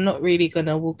 I'm not really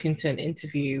gonna walk into an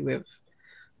interview with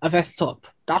a vest top.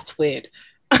 That's weird.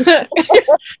 So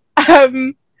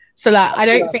like, I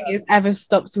don't think it's ever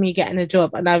stopped me getting a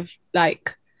job. And I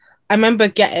remember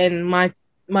getting my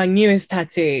newest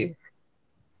tattoo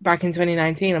back in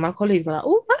 2019, and my colleagues are like,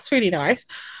 "Oh, that's really nice."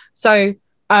 So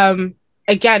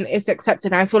again, it's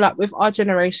accepted. I feel like with our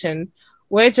generation,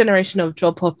 we're a generation of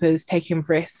job hoppers taking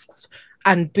risks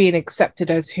and being accepted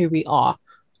as who we are.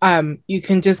 You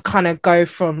can just kind of go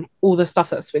from all the stuff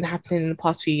that's been happening in the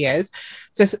past few years.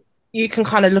 So you can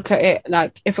kind of look at it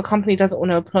like, if a company doesn't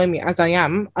want to employ me as I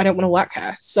am, I don't want to work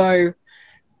here. So,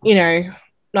 you know,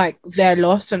 like, their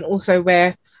loss. And also,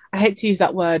 where I hate to use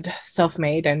that word,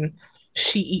 self-made and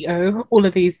CEO, all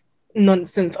of these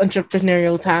nonsense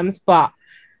entrepreneurial terms, but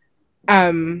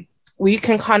we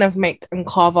can kind of make and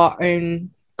carve our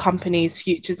own companies'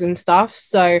 futures and stuff.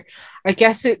 So I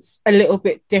guess it's a little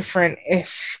bit different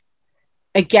if,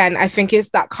 again, I think it's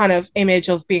that kind of image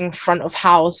of being front of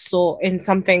house or in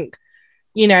something,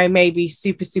 you know, maybe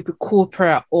super, super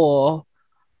corporate, or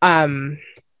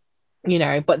you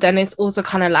know, but then it's also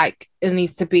kind of like, it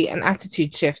needs to be an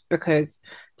attitude shift, because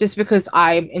just because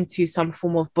I'm into some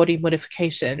form of body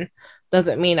modification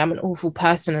doesn't mean I'm an awful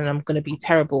person and I'm going to be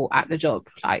terrible at the job.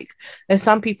 Like, there's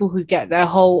some people who get their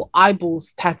whole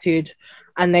eyeballs tattooed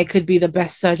and they could be the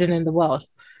best surgeon in the world.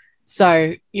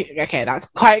 So, okay, that's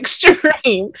quite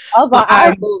extreme. Oh, but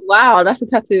eyeballs, wow, that's a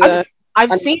tattoo.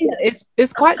 I've seen it.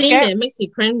 It's quite scary. It makes me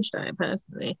cringe, though,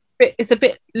 personally. It's a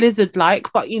bit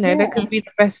lizard-like, but, you know, they could be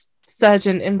the best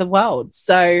surgeon in the world.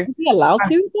 So, is he allowed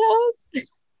to?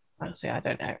 Honestly, I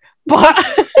don't know,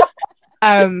 but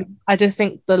I just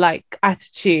think the, like,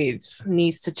 attitude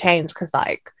needs to change, because,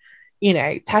 like, you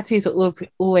know, tattoos are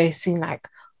always seen like,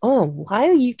 oh, why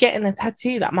are you getting a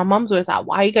tattoo? Like my mum's always like,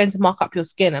 why are you going to mark up your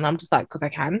skin? And I'm just like, because I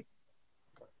can.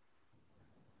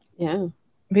 Yeah.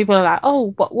 People are like,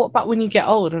 oh, but what about when you get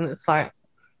old? And it's like,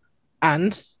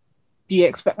 and do you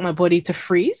expect my body to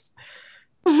freeze?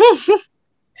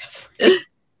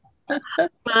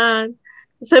 Man.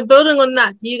 So building on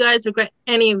that, do you guys regret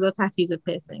any of your tattoos or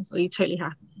piercings, or are you totally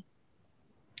happy?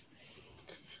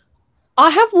 I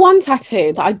have one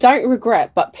tattoo that I don't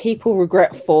regret, but people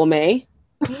regret for me.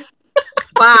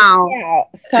 Wow. Yeah.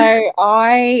 So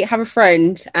I have a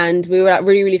friend and we were like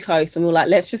really, really close, and we were like,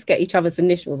 let's just get each other's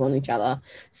initials on each other.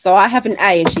 So I have an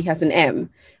A and she has an M.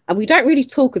 And we don't really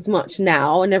talk as much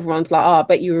now. And everyone's like, oh, I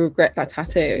bet you regret that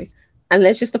tattoo. And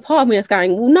there's just a part of me that's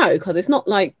going, well, no, because it's not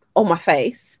like on my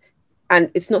face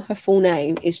and it's not her full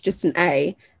name. It's just an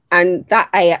A. And that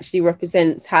A actually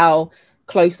represents how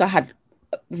close I had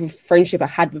friendship I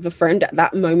had with a friend at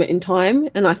that moment in time.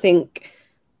 And I think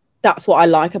that's what I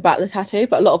like about the tattoo.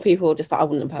 But a lot of people are just like, I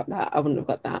wouldn't have had that, I wouldn't have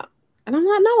got that. And I'm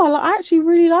like, no, I actually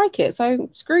really like it, so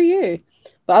screw you.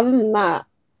 But other than that,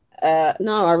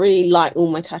 no, I really like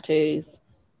all my tattoos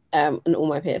and all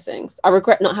my piercings. I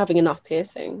regret not having enough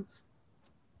piercings.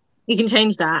 You can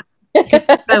change that.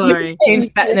 Don't worry.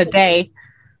 Change that in a day.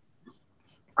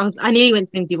 I nearly went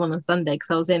to Vincy One on Sunday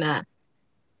because I was in a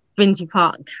Vincy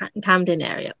Park, Camden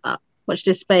area, but watch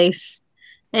this space.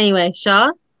 Anyway,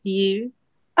 Char, do you?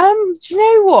 Do you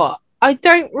know what? I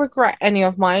don't regret any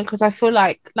of mine because I feel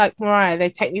like Mariah, they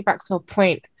take me back to a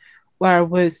point where I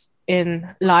was in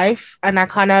life and I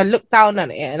kind of look down on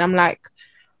it and I'm like,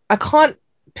 I can't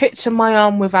picture my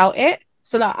arm without it.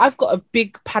 So like I've got a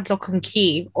big padlock and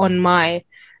key on my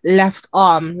left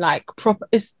arm, like proper.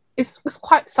 It's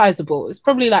quite sizable. It's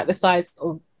probably like the size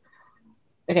of,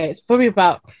 okay, it's probably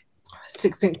about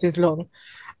 6 inches long.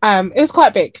 It was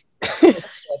quite big.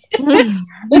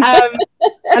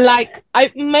 And like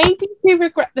I maybe do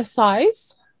regret the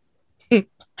size. But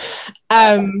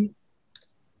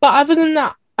other than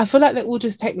that, I feel like that will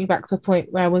just take me back to a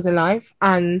point where I was alive.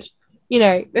 And you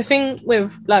know, the thing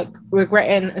with like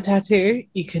regretting a tattoo,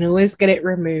 you can always get it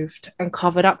removed and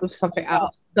covered up with something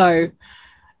else. So,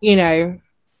 you know,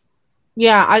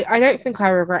 yeah, I don't think I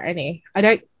regret any.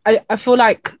 I feel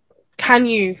like, can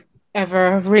you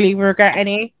ever really regret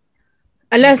any?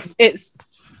 Unless it's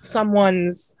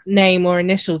someone's name or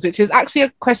initials, which is actually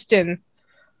a question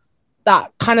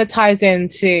that kind of ties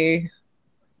into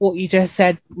what you just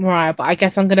said, Mariah. But I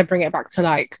guess I'm going to bring it back to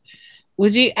like,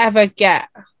 would you ever get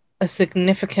a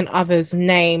significant other's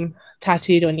name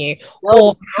tattooed on you,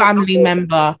 or family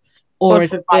member, or God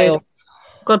forbid.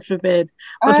 God forbid.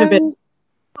 God forbid.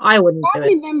 I wouldn't do it.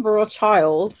 Family member or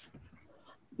child,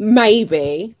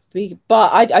 maybe.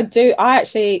 But I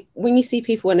actually, when you see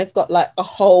people and they've got like a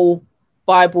whole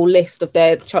Bible list of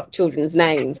their children's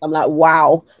names, I'm like,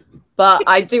 wow. But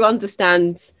I do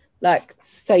understand, like,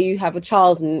 say you have a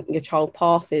child and your child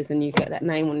passes and you get that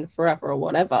name on forever or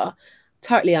whatever.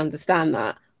 Totally understand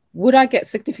that. Would I get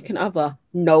significant other?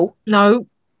 No. No.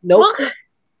 Nope.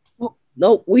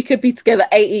 Nope. We could be together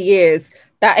 80 years.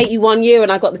 That 81 year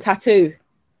and I got the tattoo.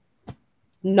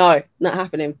 No, not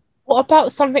happening. What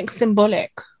about something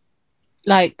symbolic?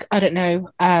 Like, I don't know,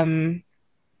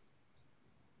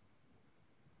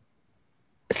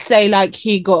 say like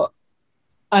he got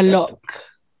a lock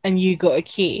and you got a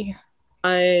key.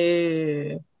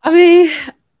 I mean,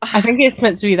 I think it's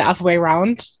meant to be the other way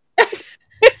around.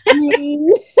 I mean,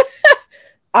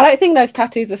 I don't think those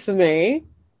tattoos are for me,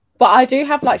 but I do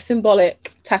have like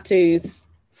symbolic tattoos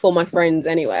for my friends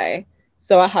anyway.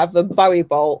 So I have a Bowie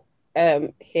bolt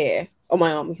here on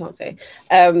my arm, you can't see,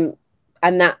 and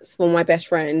that's for my best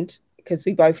friend because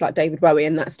we both like David Bowie,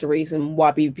 and that's the reason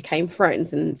why we became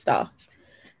friends and stuff.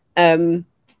 But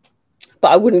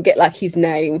I wouldn't get like his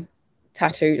name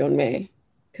tattooed on me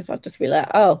because I'd just be like,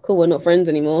 oh, cool, we're not friends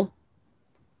anymore.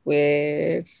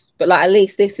 Weird. But like at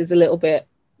least this is a little bit,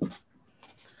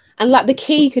 and like the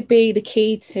key could be the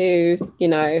key to, you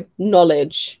know,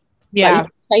 knowledge. Yeah. Like, you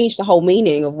can change the whole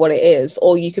meaning of what it is,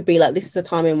 or you could be like, this is a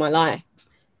time in my life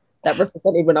that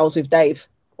represented when I was with Dave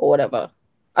or whatever.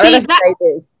 I don't know who Dave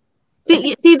is.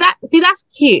 See, that's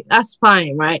cute. That's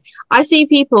fine, right? I see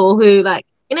people who like,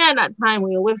 you know, at that time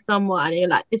when you're with someone and you're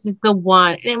like, this is the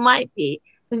one, and it might be,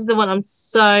 this is the one, I'm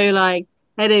so like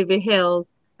head over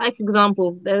heels. Like, for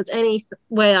example, if there's any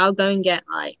way I'll go and get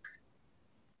like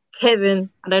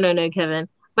Kevin, I don't know Kevin,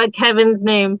 but Kevin's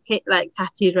name like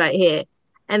tattooed right here.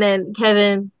 And then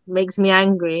Kevin makes me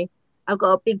angry. I've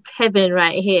got a big Kevin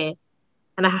right here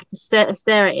and I have to stare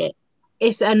at it.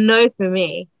 It's a no for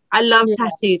me. I love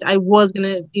tattoos. I was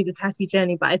gonna do the tattoo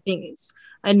journey, but I think it's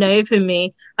a no for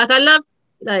me. Like I love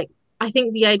I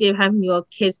think the idea of having your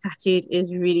kids tattooed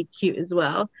is really cute as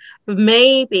well. But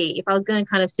maybe if I was gonna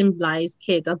kind of symbolize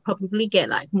kids, I'd probably get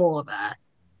like more of a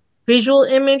visual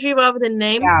imagery rather than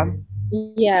name.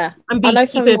 Yeah. And keep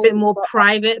it a bit more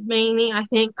private, mainly. I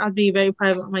think I'd be very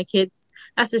private with my kids.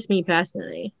 That's just me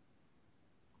personally.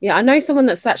 Yeah, I know someone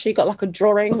that's actually got like a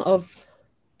drawing of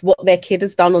what their kid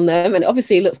has done on them, and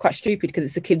obviously it looks quite stupid because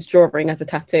it's a kid's drawing as a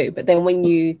tattoo, but then when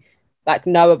you like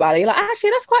know about it, you're like, actually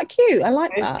that's quite cute. I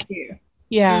like that. Cute.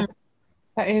 Yeah.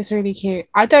 That is really cute.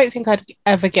 I don't think I'd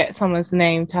ever get someone's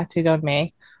name tattooed on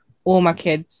me or my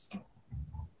kids.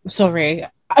 Sorry.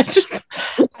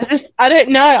 I don't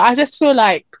know. I just feel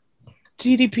like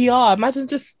GDPR. Imagine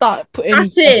just start putting.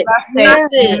 That's it.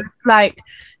 It's like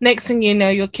next thing you know,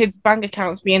 your kid's bank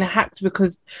account's being hacked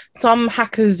because some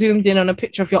hacker zoomed in on a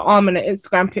picture of your arm in an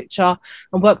Instagram picture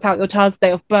and worked out your child's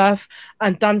date of birth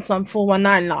and done some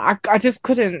 419. Like I just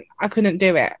couldn't. I couldn't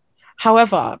do it.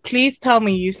 However, please tell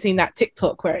me you've seen that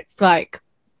TikTok where it's like,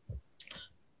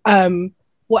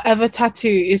 whatever tattoo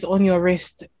is on your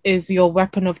wrist is your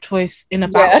weapon of choice in a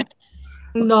battle.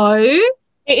 No.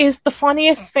 It is the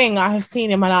funniest thing I have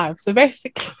seen in my life. So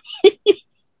basically,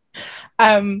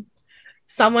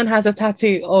 someone has a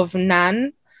tattoo of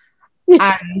Nan,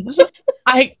 and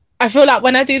I feel like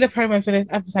when I do the promo for this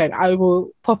episode, I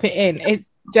will pop it in.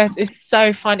 It's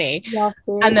so funny.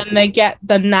 And then they get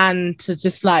the Nan to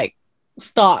just like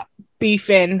start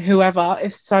beefing whoever.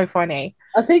 It's so funny.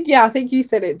 I think you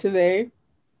said it to me.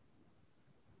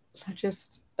 I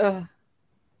just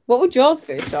what would yours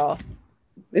be, Char?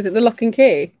 Is it the lock and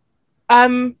key?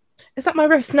 Is that my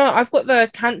wrist? No, I've got the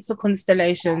Cancer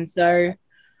constellation, so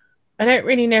I don't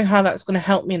really know how that's going to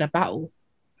help me in a battle.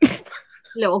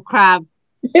 Little crab.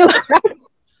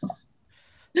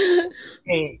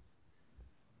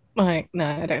 Like, no,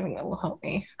 I don't think that will help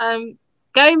me.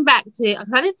 Going back to,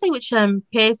 because I didn't say which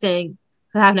piercing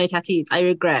to have no tattoos. I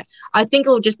regret. I think it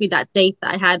will just be that date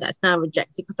that I had that's now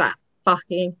rejected because that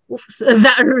fucking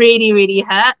that really, really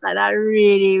hurt. Like that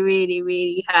really, really,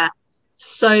 really hurt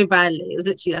so badly. It was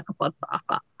literally like a pod bath.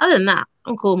 But other than that,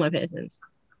 I'm cool with my piercings.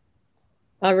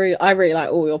 I really like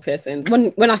all your piercings.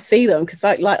 When I see them, because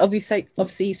like obviously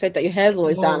you said that your hair's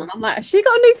always down, and I'm like, has she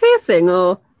got a new piercing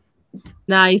or?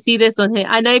 Nah, you see this one here.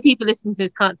 I know people listening to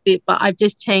this can't see it, but I've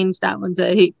just changed that one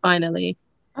to a hoop finally.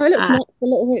 Oh, it looks nice. The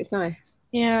little hoop's nice.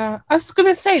 Yeah, I was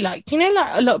gonna say, like, you know,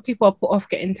 like a lot of people are put off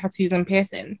getting tattoos and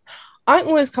piercings. I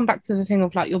always come back to the thing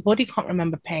of like your body can't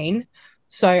remember pain,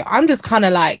 so I'm just kind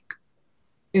of like,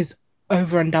 is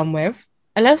over and done with.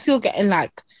 Unless you're getting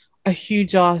like a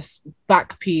huge ass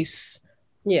back piece,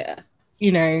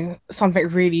 you know, something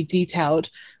really detailed.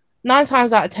 9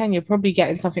 times out of 10, you're probably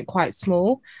getting something quite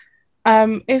small.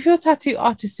 If your tattoo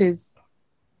artist is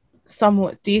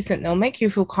somewhat decent, they'll make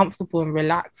you feel comfortable and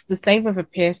relaxed. The same with a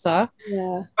piercer.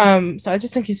 So I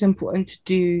just think it's important to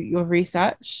do your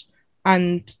research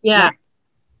and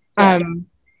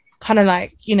kind of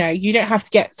like, you know, you don't have to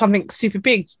get something super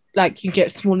big. Like you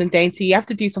get small and dainty. You have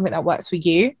to do something that works for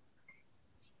you.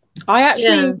 I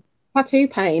actually tattoo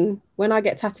pain. When I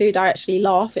get tattooed, I actually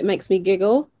laugh. It makes me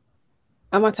giggle.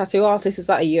 And my tattoo artist is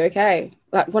like, are you okay?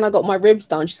 Like when I got my ribs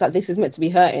done, she's like, this is meant to be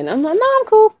hurting. I'm like, no, I'm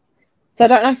cool. So I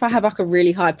don't know if I have like a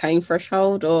really high pain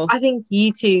threshold or... I think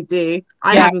you two do.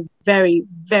 I have a very,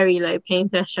 very low pain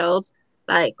threshold.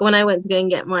 Like when I went to go and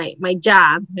get my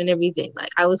jab and everything, like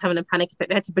I was having a panic attack.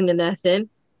 They had to bring the nurse in.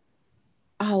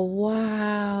 Oh,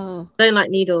 wow. Don't like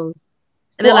needles.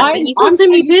 And they're like, you got so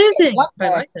many piercings. I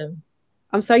like them.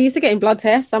 I'm so used to getting blood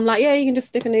tests. I'm like, yeah, you can just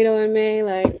stick a needle in me.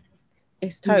 Like,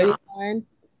 it's totally fine.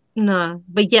 No,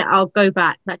 but yeah, I'll go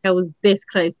back. Like I was this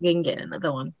close to getting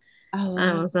another one. Oh,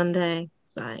 wow. On Sunday.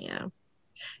 So yeah.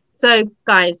 So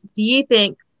guys, do you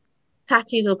think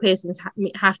tattoos or piercings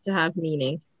have to have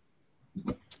meaning?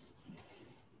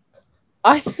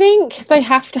 I think they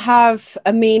have to have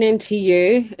a meaning to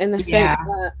you in the sense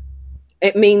that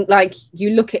it means like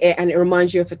you look at it and it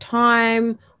reminds you of a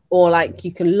time, or like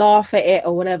you can laugh at it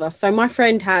or whatever. So my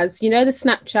friend has, you know, the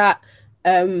Snapchat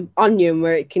onion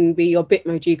where it can be your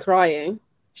Bitmoji crying.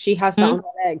 She has that on her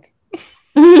leg.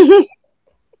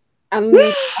 And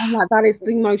I'm like, that is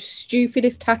the most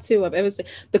stupidest tattoo I've ever seen.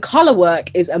 The color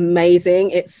work is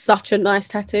amazing. It's such a nice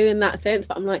tattoo in that sense.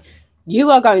 But I'm like,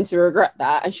 you are going to regret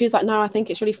that. And she's like, no, I think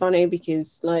it's really funny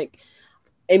because like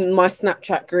in my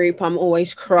Snapchat group, I'm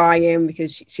always crying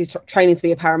because she's training to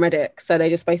be a paramedic. So they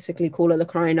just basically call her the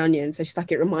crying onion. So she's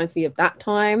like, it reminds me of that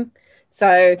time.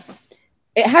 So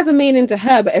it has a meaning to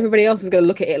her, but everybody else is going to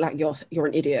look at it like you're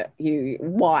an idiot.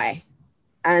 Why?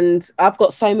 And I've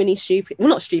got so many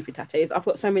not stupid tattoos. I've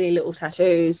got so many little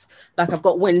tattoos. Like I've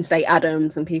got Wednesday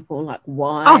Addams and people are like,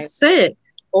 why? Oh, sick.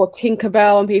 Or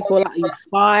Tinkerbell and people are like, you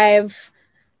 5.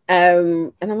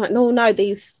 And I'm like, no,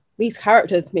 these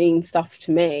characters mean stuff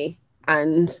to me.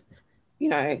 And, you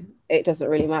know, it doesn't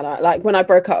really matter. Like when I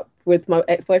broke up with my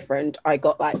ex-boyfriend, I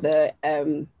got like the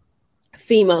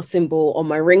female symbol on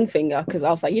my ring finger because I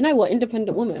was like, you know what,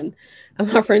 independent woman.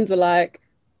 And my friends are like,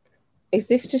 is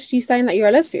this just you saying that you're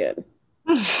a lesbian?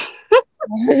 I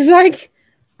was like,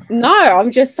 no,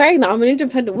 I'm just saying that I'm an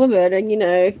independent woman and, you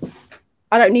know,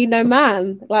 I don't need no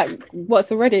man. Like,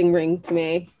 what's a wedding ring to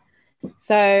me?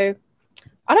 So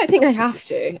I don't think they have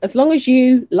to. As long as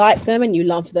you like them and you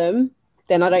love them,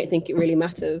 then I don't think it really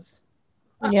matters.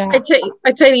 Yeah, I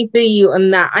totally feel you on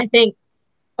that. I think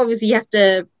obviously you have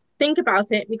to think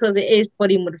about it because it is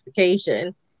body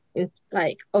modification. It's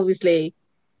like obviously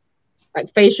like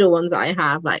facial ones that I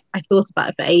have, like I thought about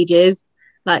it for ages.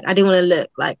 Like I didn't want to look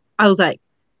like, I was like,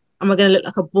 am I going to look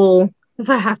like a bull if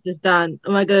I have this done?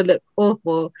 Am I going to look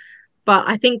awful? But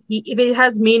I think if it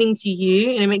has meaning to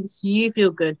you and it makes you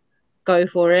feel good, go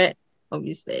for it.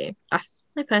 Obviously, that's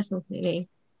my personal opinion.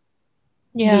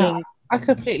 Yeah, I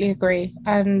completely agree.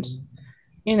 And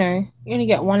you know, you only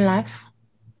get one life.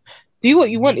 Do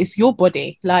what you want. It's your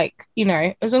body. Like, you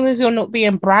know, as long as you're not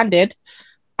being branded,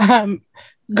 go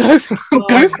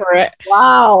for it.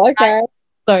 Wow. Okay.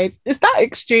 So is that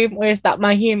extreme or is that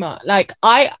my humor? Like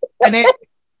I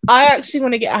actually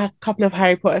want to get a couple of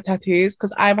Harry Potter tattoos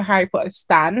because I'm a Harry Potter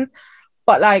stan,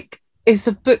 but like it's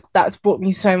a book that's brought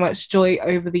me so much joy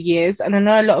over the years. And I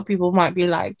know a lot of people might be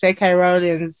like, J.K.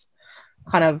 Rowling's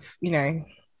kind of, you know,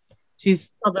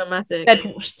 she's problematic,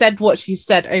 said what she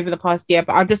said over the past year,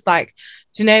 but I'm just like,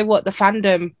 do you know what, the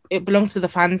fandom, it belongs to the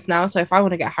fans now. So if I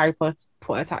want to get a Harry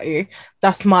Potter tattoo,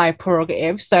 that's my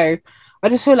prerogative. So I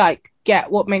just feel like,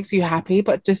 get what makes you happy,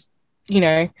 but just, you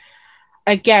know,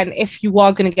 again, if you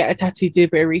are going to get a tattoo, do a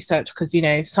bit of research because, you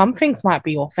know, some things might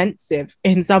be offensive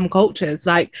in some cultures.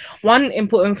 Like one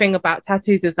important thing about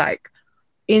tattoos is like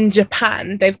in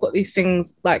Japan, they've got these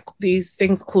things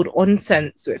called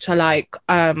onsens, which are like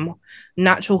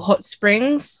natural hot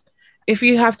springs. If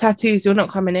you have tattoos, you're not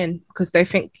coming in because they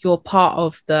think you're part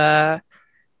of the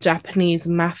Japanese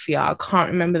mafia. I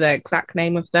can't remember the exact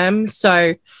name of them.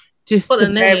 So just what a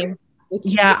name.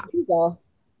 Yeah.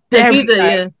 Yakuza,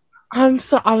 yeah.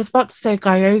 I was about to say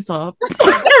gyoza. Isn't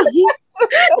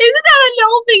that a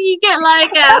little thing you get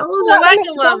like at all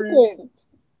the wagon?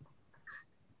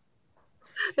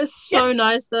 It's so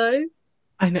nice though.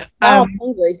 I know. I'm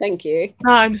hungry, thank you.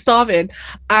 No, I'm starving.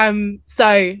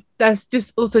 So there's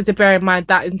just also to bear in mind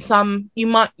that in some you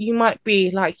might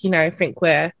be like, you know, think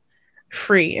we're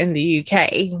free in the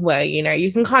UK where, you know,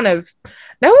 you can kind of,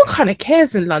 no one kind of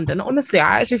cares in London. Honestly,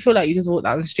 I actually feel like you just walk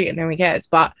down the street and no one cares.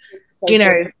 But you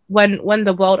know, when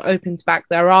the world opens back,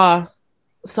 there are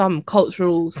some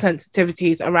cultural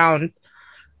sensitivities around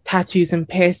tattoos and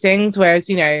piercings. Whereas,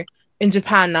 you know, in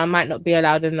Japan, I might not be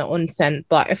allowed in the onsen,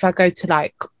 but if I go to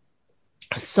like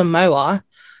Samoa,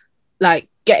 like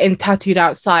getting tattooed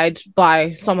outside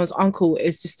by someone's uncle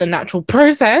is just a natural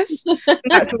process,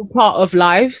 natural part of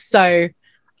life. So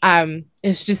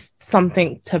it's just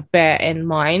something to bear in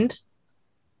mind.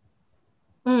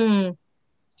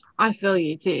 I feel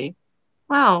you too.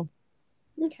 Wow.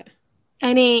 Okay.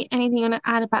 Anything you want to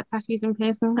add about tattoos and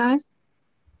piercing, guys?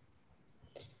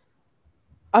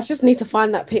 I just need to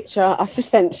find that picture. I just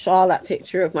sent Char that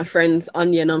picture of my friend's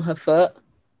onion on her foot.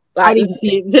 Like, I need to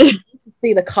see it too.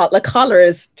 See the color. The color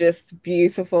is just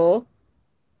beautiful.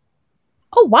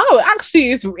 Oh wow!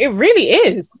 Actually, it really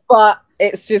is. But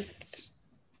it's just,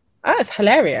 that's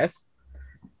hilarious.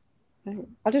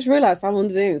 I just realized I'm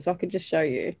on Zoom, so I could just show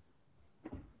you.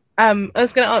 I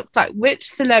was gonna ask, like, which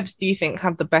celebs do you think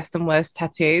have the best and worst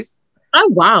tattoos? Oh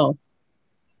wow,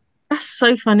 that's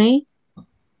so funny.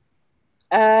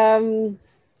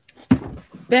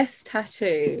 Best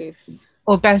tattoos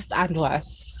or best and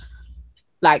worst?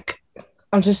 Like,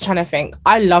 I'm just trying to think.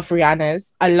 I love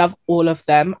Rihanna's. I love all of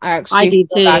them. I do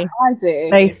too. I do.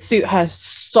 They suit her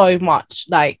so much.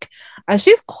 Like, and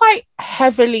she's quite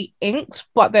heavily inked,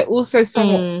 but they're also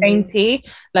somewhat dainty.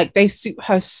 Like, they suit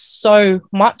her so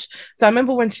much. So I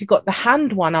remember when she got the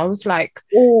hand one, I was like,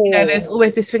 you know, there's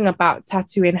always this thing about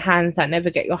tattooing hands that never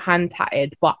get your hand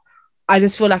tatted, but I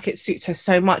just feel like it suits her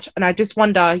so much. And I just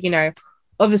wonder, you know,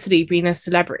 obviously being a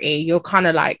celebrity, you're kind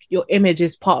of like, your image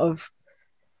is part of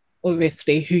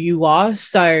obviously who you are.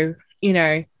 So, you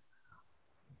know,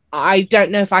 I don't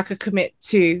know if I could commit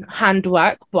to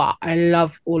handwork, but I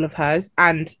love all of hers.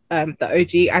 And the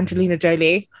OG Angelina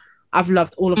Jolie, I've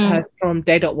loved all of her from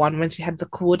day dot one when she had the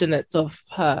coordinates of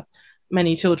her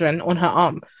many children on her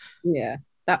arm. Yeah,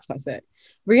 that's perfect.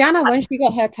 Rihanna, when she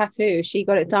got her tattoo, she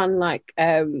got it done like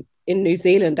in New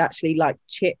Zealand, actually, like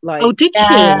chip, like Oh, did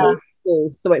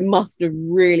she? So it must have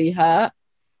really hurt.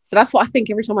 So that's what I think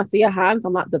every time I see her hands,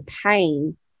 I'm like, the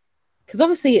pain. Because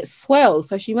obviously it swells,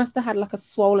 so she must have had like a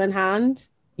swollen hand.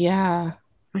 Yeah.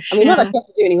 I mean, not that she has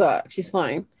to do any work, she's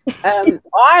fine.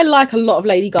 I like a lot of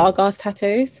Lady Gaga's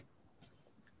tattoos.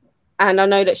 And I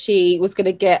know that she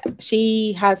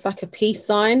has like a peace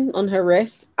sign on her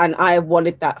wrist, and I have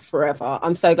wanted that forever.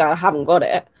 I'm so glad I haven't got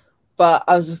it. But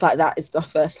I was just like, that is the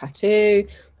first tattoo.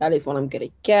 That is what I'm gonna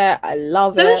get. I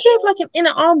love it. Doesn't she have like an inner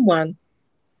arm one?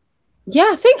 Yeah,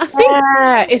 I think.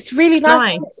 Yeah, it's really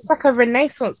nice. It's like a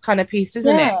Renaissance kind of piece,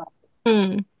 isn't it?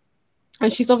 Mm.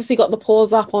 And she's obviously got the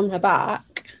paws up on her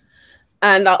back.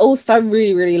 And I also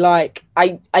really, really like,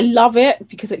 I love it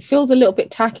because it feels a little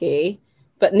bit tacky,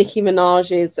 but Nicki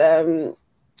Minaj's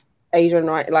Asian,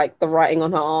 right, like the writing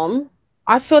on her arm.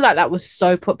 I feel like that was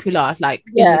so popular, like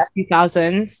in the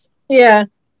 2000s. Yeah.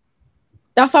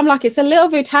 That's why I'm like, it's a little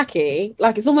bit tacky.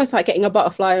 Like, it's almost like getting a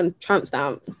butterfly on tramp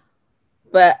stamp.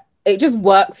 But it just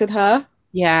works with her.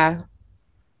 Yeah.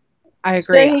 I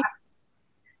agree.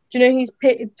 Do you know whose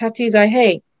tattoos I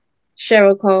hate?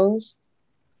 Cheryl Cole's.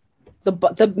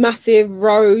 The massive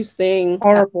rose thing.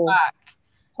 Horrible.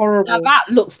 Horrible. Now that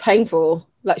looks painful.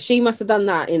 Like, she must have done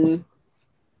that in...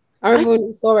 I remember when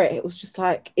we saw it, it was just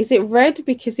like, is it red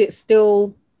because it's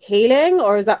still healing,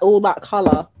 or is that all that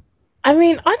colour? I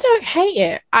mean, I don't hate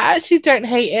it. I actually don't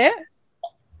hate it.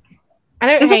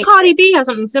 Doesn't Cardi B have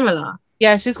something similar?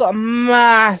 Yeah, she's got a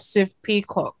massive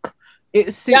peacock. It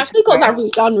suits. She actually got that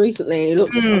redone recently. It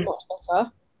looks so much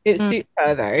better. It suits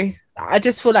her though. I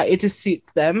just feel like it just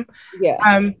suits them. Yeah.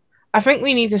 I think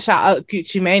we need to shout out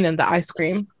Gucci Mane and the ice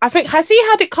cream. I think, has he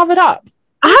had it covered up?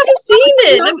 I haven't seen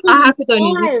it. I have to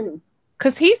go.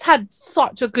 Because he's had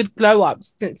such a good glow up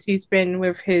since he's been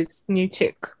with his new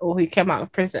chick, or he came out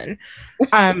of prison.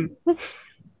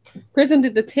 Prison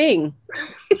did the thing.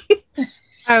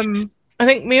 I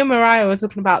think me and Mariah were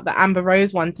talking about the Amber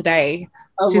Rose one today.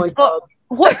 Oh my God.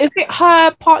 What is it?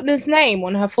 Her partner's name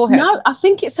on her forehead? No, I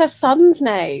think it's her son's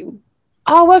name.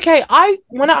 Oh, okay.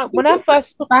 When I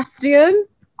first saw Sebastian.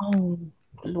 Oh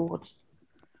Lord.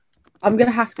 I'm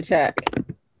gonna have to check.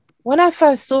 When I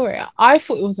first saw it, I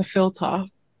thought it was a filter,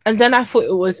 and then I thought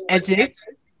it was edged.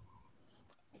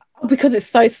 Because it's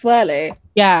so swirly.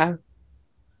 Yeah.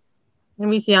 Let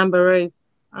me see Amber Rose.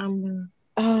 Amber.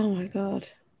 Oh my God.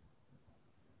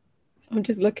 I'm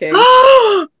just looking.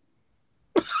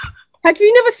 Had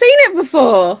you never seen it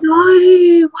before?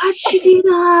 No. Why'd she do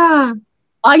that?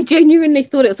 I genuinely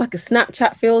thought it was like a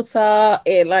Snapchat filter.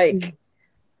 It like,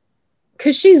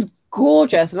 because she's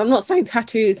gorgeous, and I'm not saying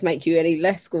tattoos make you any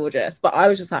less gorgeous, but I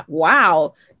was just like,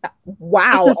 wow.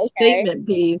 It's a statement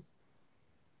piece.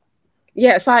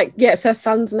 Yeah, it's like, it's her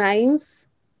son's names.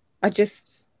 But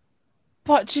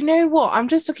do you know what? I'm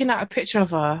just looking at a picture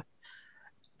of her.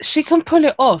 She can pull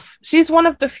it off. She's one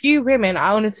of the few women I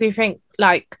honestly think,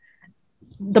 like,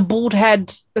 the bald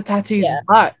head, the tattoos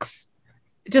works.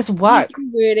 It just works.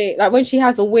 Really, like when she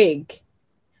has a wig.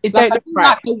 It don't look right.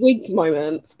 Like the wig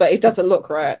moments, but it doesn't look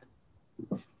right.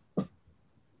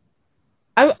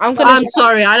 I'm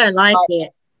sorry, I don't like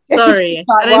it. Sorry.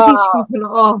 I don't think she can pull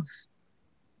it off.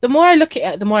 The more I look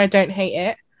at it, the more I don't hate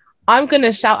it. I'm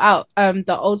gonna shout out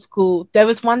the old school. There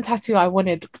was one tattoo I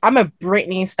wanted. I'm a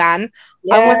Britney stan.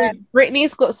 Yeah.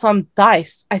 Britney's got some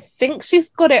dice. I think she's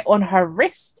got it on her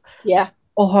wrist. Yeah.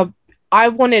 Or her. I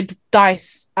wanted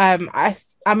dice. I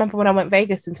remember when I went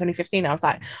Vegas in 2015. I was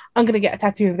like, I'm gonna get a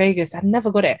tattoo in Vegas. I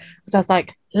never got it because I was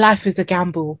like, life is a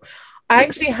gamble. I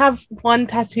actually have one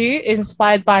tattoo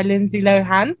inspired by Lindsay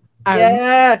Lohan.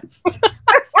 Yes.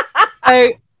 So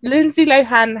Lindsay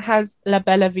Lohan has La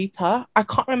Bella Vita. I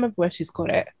can't remember where she's got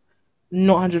it.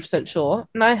 Not 100% sure.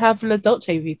 And I have La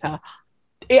Dolce Vita.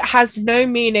 It has no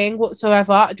meaning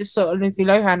whatsoever. I just saw Lindsay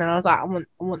Lohan and I was like, I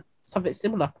want something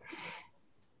similar.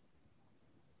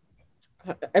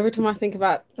 Every time I think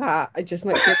about that, I just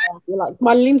make me like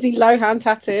my Lindsay Lohan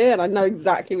tattoo, and I know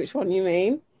exactly which one you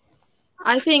mean.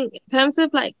 I think in terms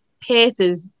of like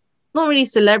piercers, not really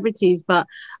celebrities, but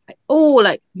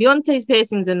like Beyonce's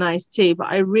piercings are nice too. But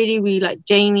I really, really like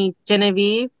Jamie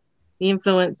Genevieve, the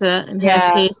influencer, and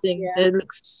her piercing. Yeah. It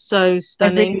looks so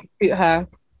stunning. They really suit her.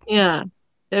 Yeah,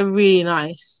 they're really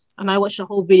nice. And I watched a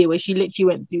whole video where she literally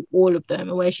went through all of them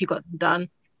and where she got them done.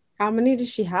 How many does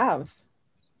she have?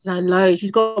 Loads.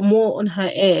 She's got more on her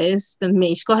ears than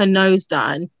me. She's got her nose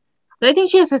done. I don't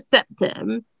think she has her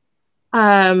septum.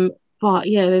 But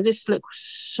yeah, they just look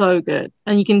so good,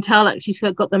 and you can tell like she's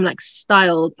got them like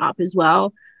styled up as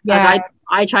well. Yeah, Like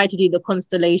I tried to do the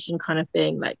constellation kind of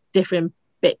thing, like different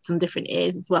bits on different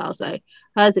ears as well. So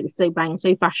hers is so bang,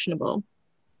 so fashionable.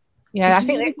 yeah. I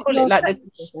think they call it like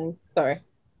the. Sorry.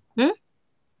 Hmm?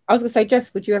 I was gonna say,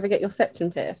 Jess, would you ever get your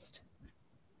septum pierced?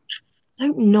 I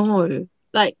don't know.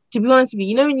 Like, to be honest with you,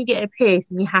 you know when you get a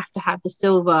pierce and you have to have the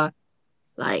silver,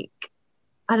 like,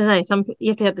 I don't know,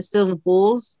 you have to have the silver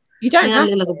balls. You don't I have think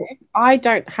I to. look like a ball. I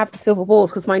don't have the silver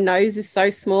balls because my nose is so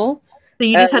small. So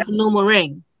you just had the normal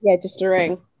ring. Yeah, just a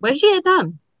ring. Where'd you get it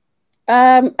done?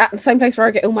 At the same place where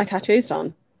I get all my tattoos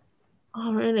done.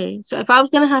 Oh, really? So if I was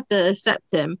gonna have the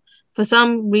septum, for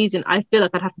some reason, I feel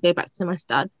like I'd have to go back to my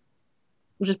stud.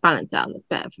 We'll just balance out, look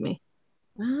better for me.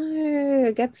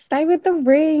 No, stay with the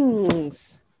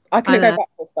rings. I couldn't go back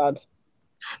to the stud.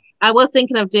 I was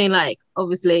thinking of doing like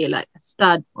obviously like a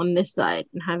stud on this side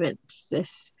and having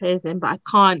this piercing, but I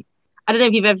can't. I don't know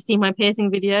if you've ever seen my piercing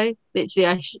video.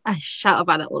 Literally, I shout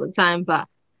about it all the time, but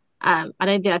I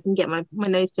don't think I can get my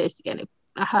nose pierced again. It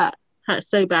hurt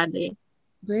so badly.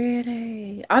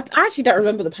 Really? I actually don't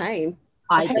remember the pain.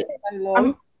 I did.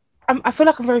 I feel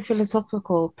like I'm very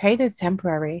philosophical. Pain is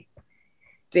temporary.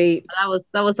 Deep.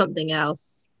 That was something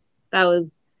else. That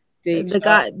was deep. The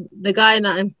guy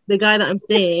that I'm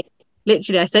seeing.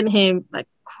 Literally, I sent him like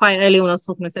quite early when I was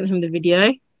talking. I sent him the video.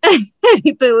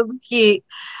 He thought it was cute.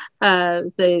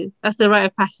 So that's the rite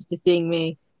of passage to seeing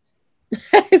me.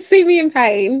 See me in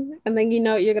pain, and then you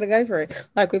know what you're gonna go through.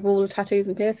 Like with all the tattoos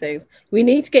and piercings, we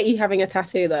need to get you having a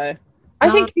tattoo though.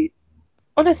 I think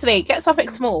honestly, get something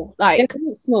small, like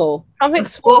something small. A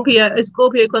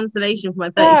Scorpio constellation for my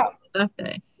 30th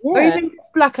birthday. Yeah. Or even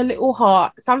just like a little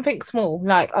heart, something small.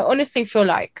 Like I honestly feel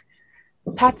like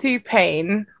tattoo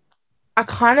pain, I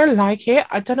kind of like it.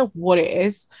 I don't know what it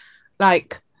is.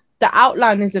 Like the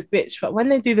outline is a bitch, but when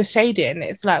they do the shading,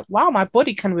 it's like, wow, my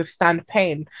body can withstand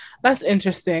pain. That's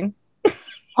interesting.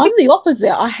 I'm the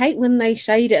opposite. I hate when they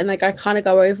shade it and they kind of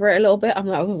go over it a little bit. I'm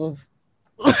like, oh.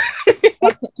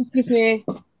 Like, it just gives me,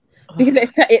 because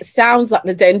it sounds like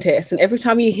the dentist, and every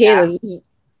time you hear it,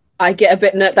 I get a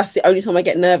bit that's the only time I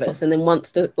get nervous. And then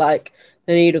once the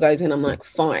needle goes in, I'm like,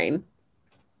 fine.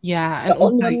 Yeah,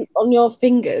 and on your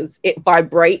fingers, it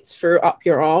vibrates through up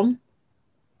your arm.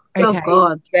 Okay.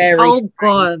 Oh God!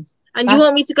 God! And you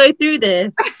want me to go through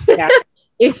this? Yeah,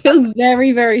 it feels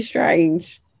very, very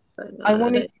strange. I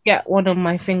wanted to get one on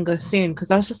my finger soon because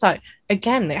I was just like,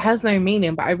 again, it has no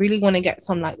meaning, but I really want to get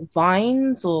some like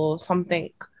vines or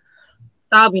something.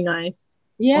 That'd be nice.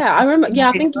 Yeah, I remember. Yeah,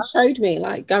 I think you showed me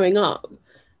like going up,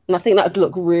 and I think that would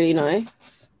look really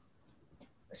nice.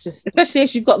 It's just, especially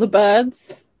if you've got the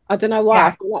birds. I don't know why. Yeah.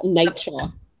 I feel like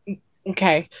nature.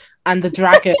 Okay, and the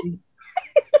dragon.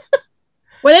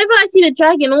 Whenever I see the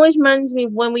dragon, it always reminds me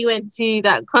of when we went to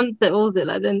that concert. What was it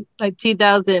like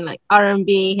 2000 like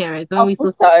R&B heroes when we saw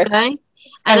Cisco? And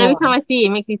every time I see it,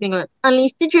 it makes me think like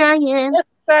Unleash the Dragon.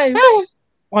 Same.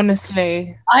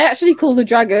 Honestly, I actually call the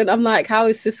dragon. I'm like, how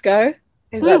is Cisco?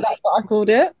 Is that what I called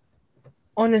it?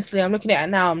 Honestly, I'm looking at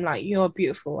it now. I'm like, you're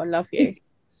beautiful. I love you.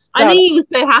 I knew you were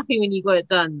so happy when you got it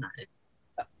done.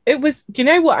 It was, you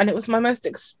know what? And it was my most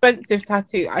expensive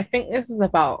tattoo. I think this is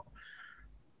about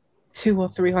 £200 or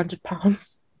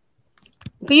 £300.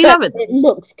 But you love it. It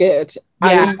looks good.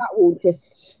 Yeah, that will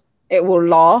it will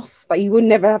last. Like you would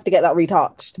never have to get that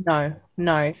retouched. No.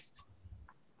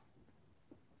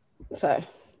 So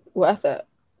worth it.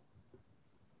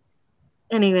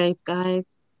 Anyways,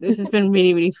 guys, this has been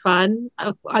really, really fun.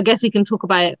 I guess we can talk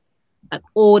about it like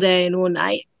all day and all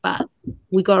night, but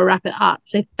we got to wrap it up.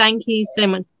 So thank you so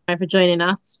much for joining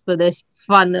us for this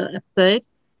fun episode.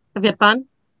 Have you had fun?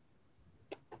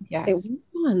 Yes. It was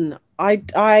fun.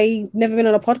 I never been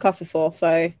on a podcast before,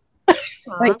 so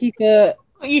thank you for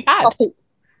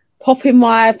popping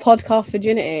my podcast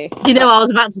virginity. You know, I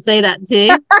was about to say that too.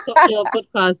 Pop your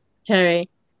podcast, Cherry.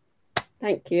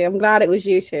 Thank you. I'm glad it was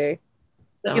you two.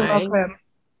 You're welcome.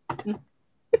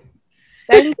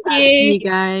 Thank you,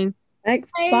 guys. Thanks.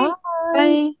 Bye.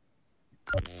 Bye.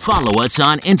 Follow us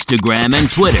on Instagram and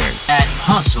Twitter at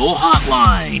Hustle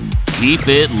Hotline. Keep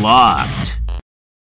it locked.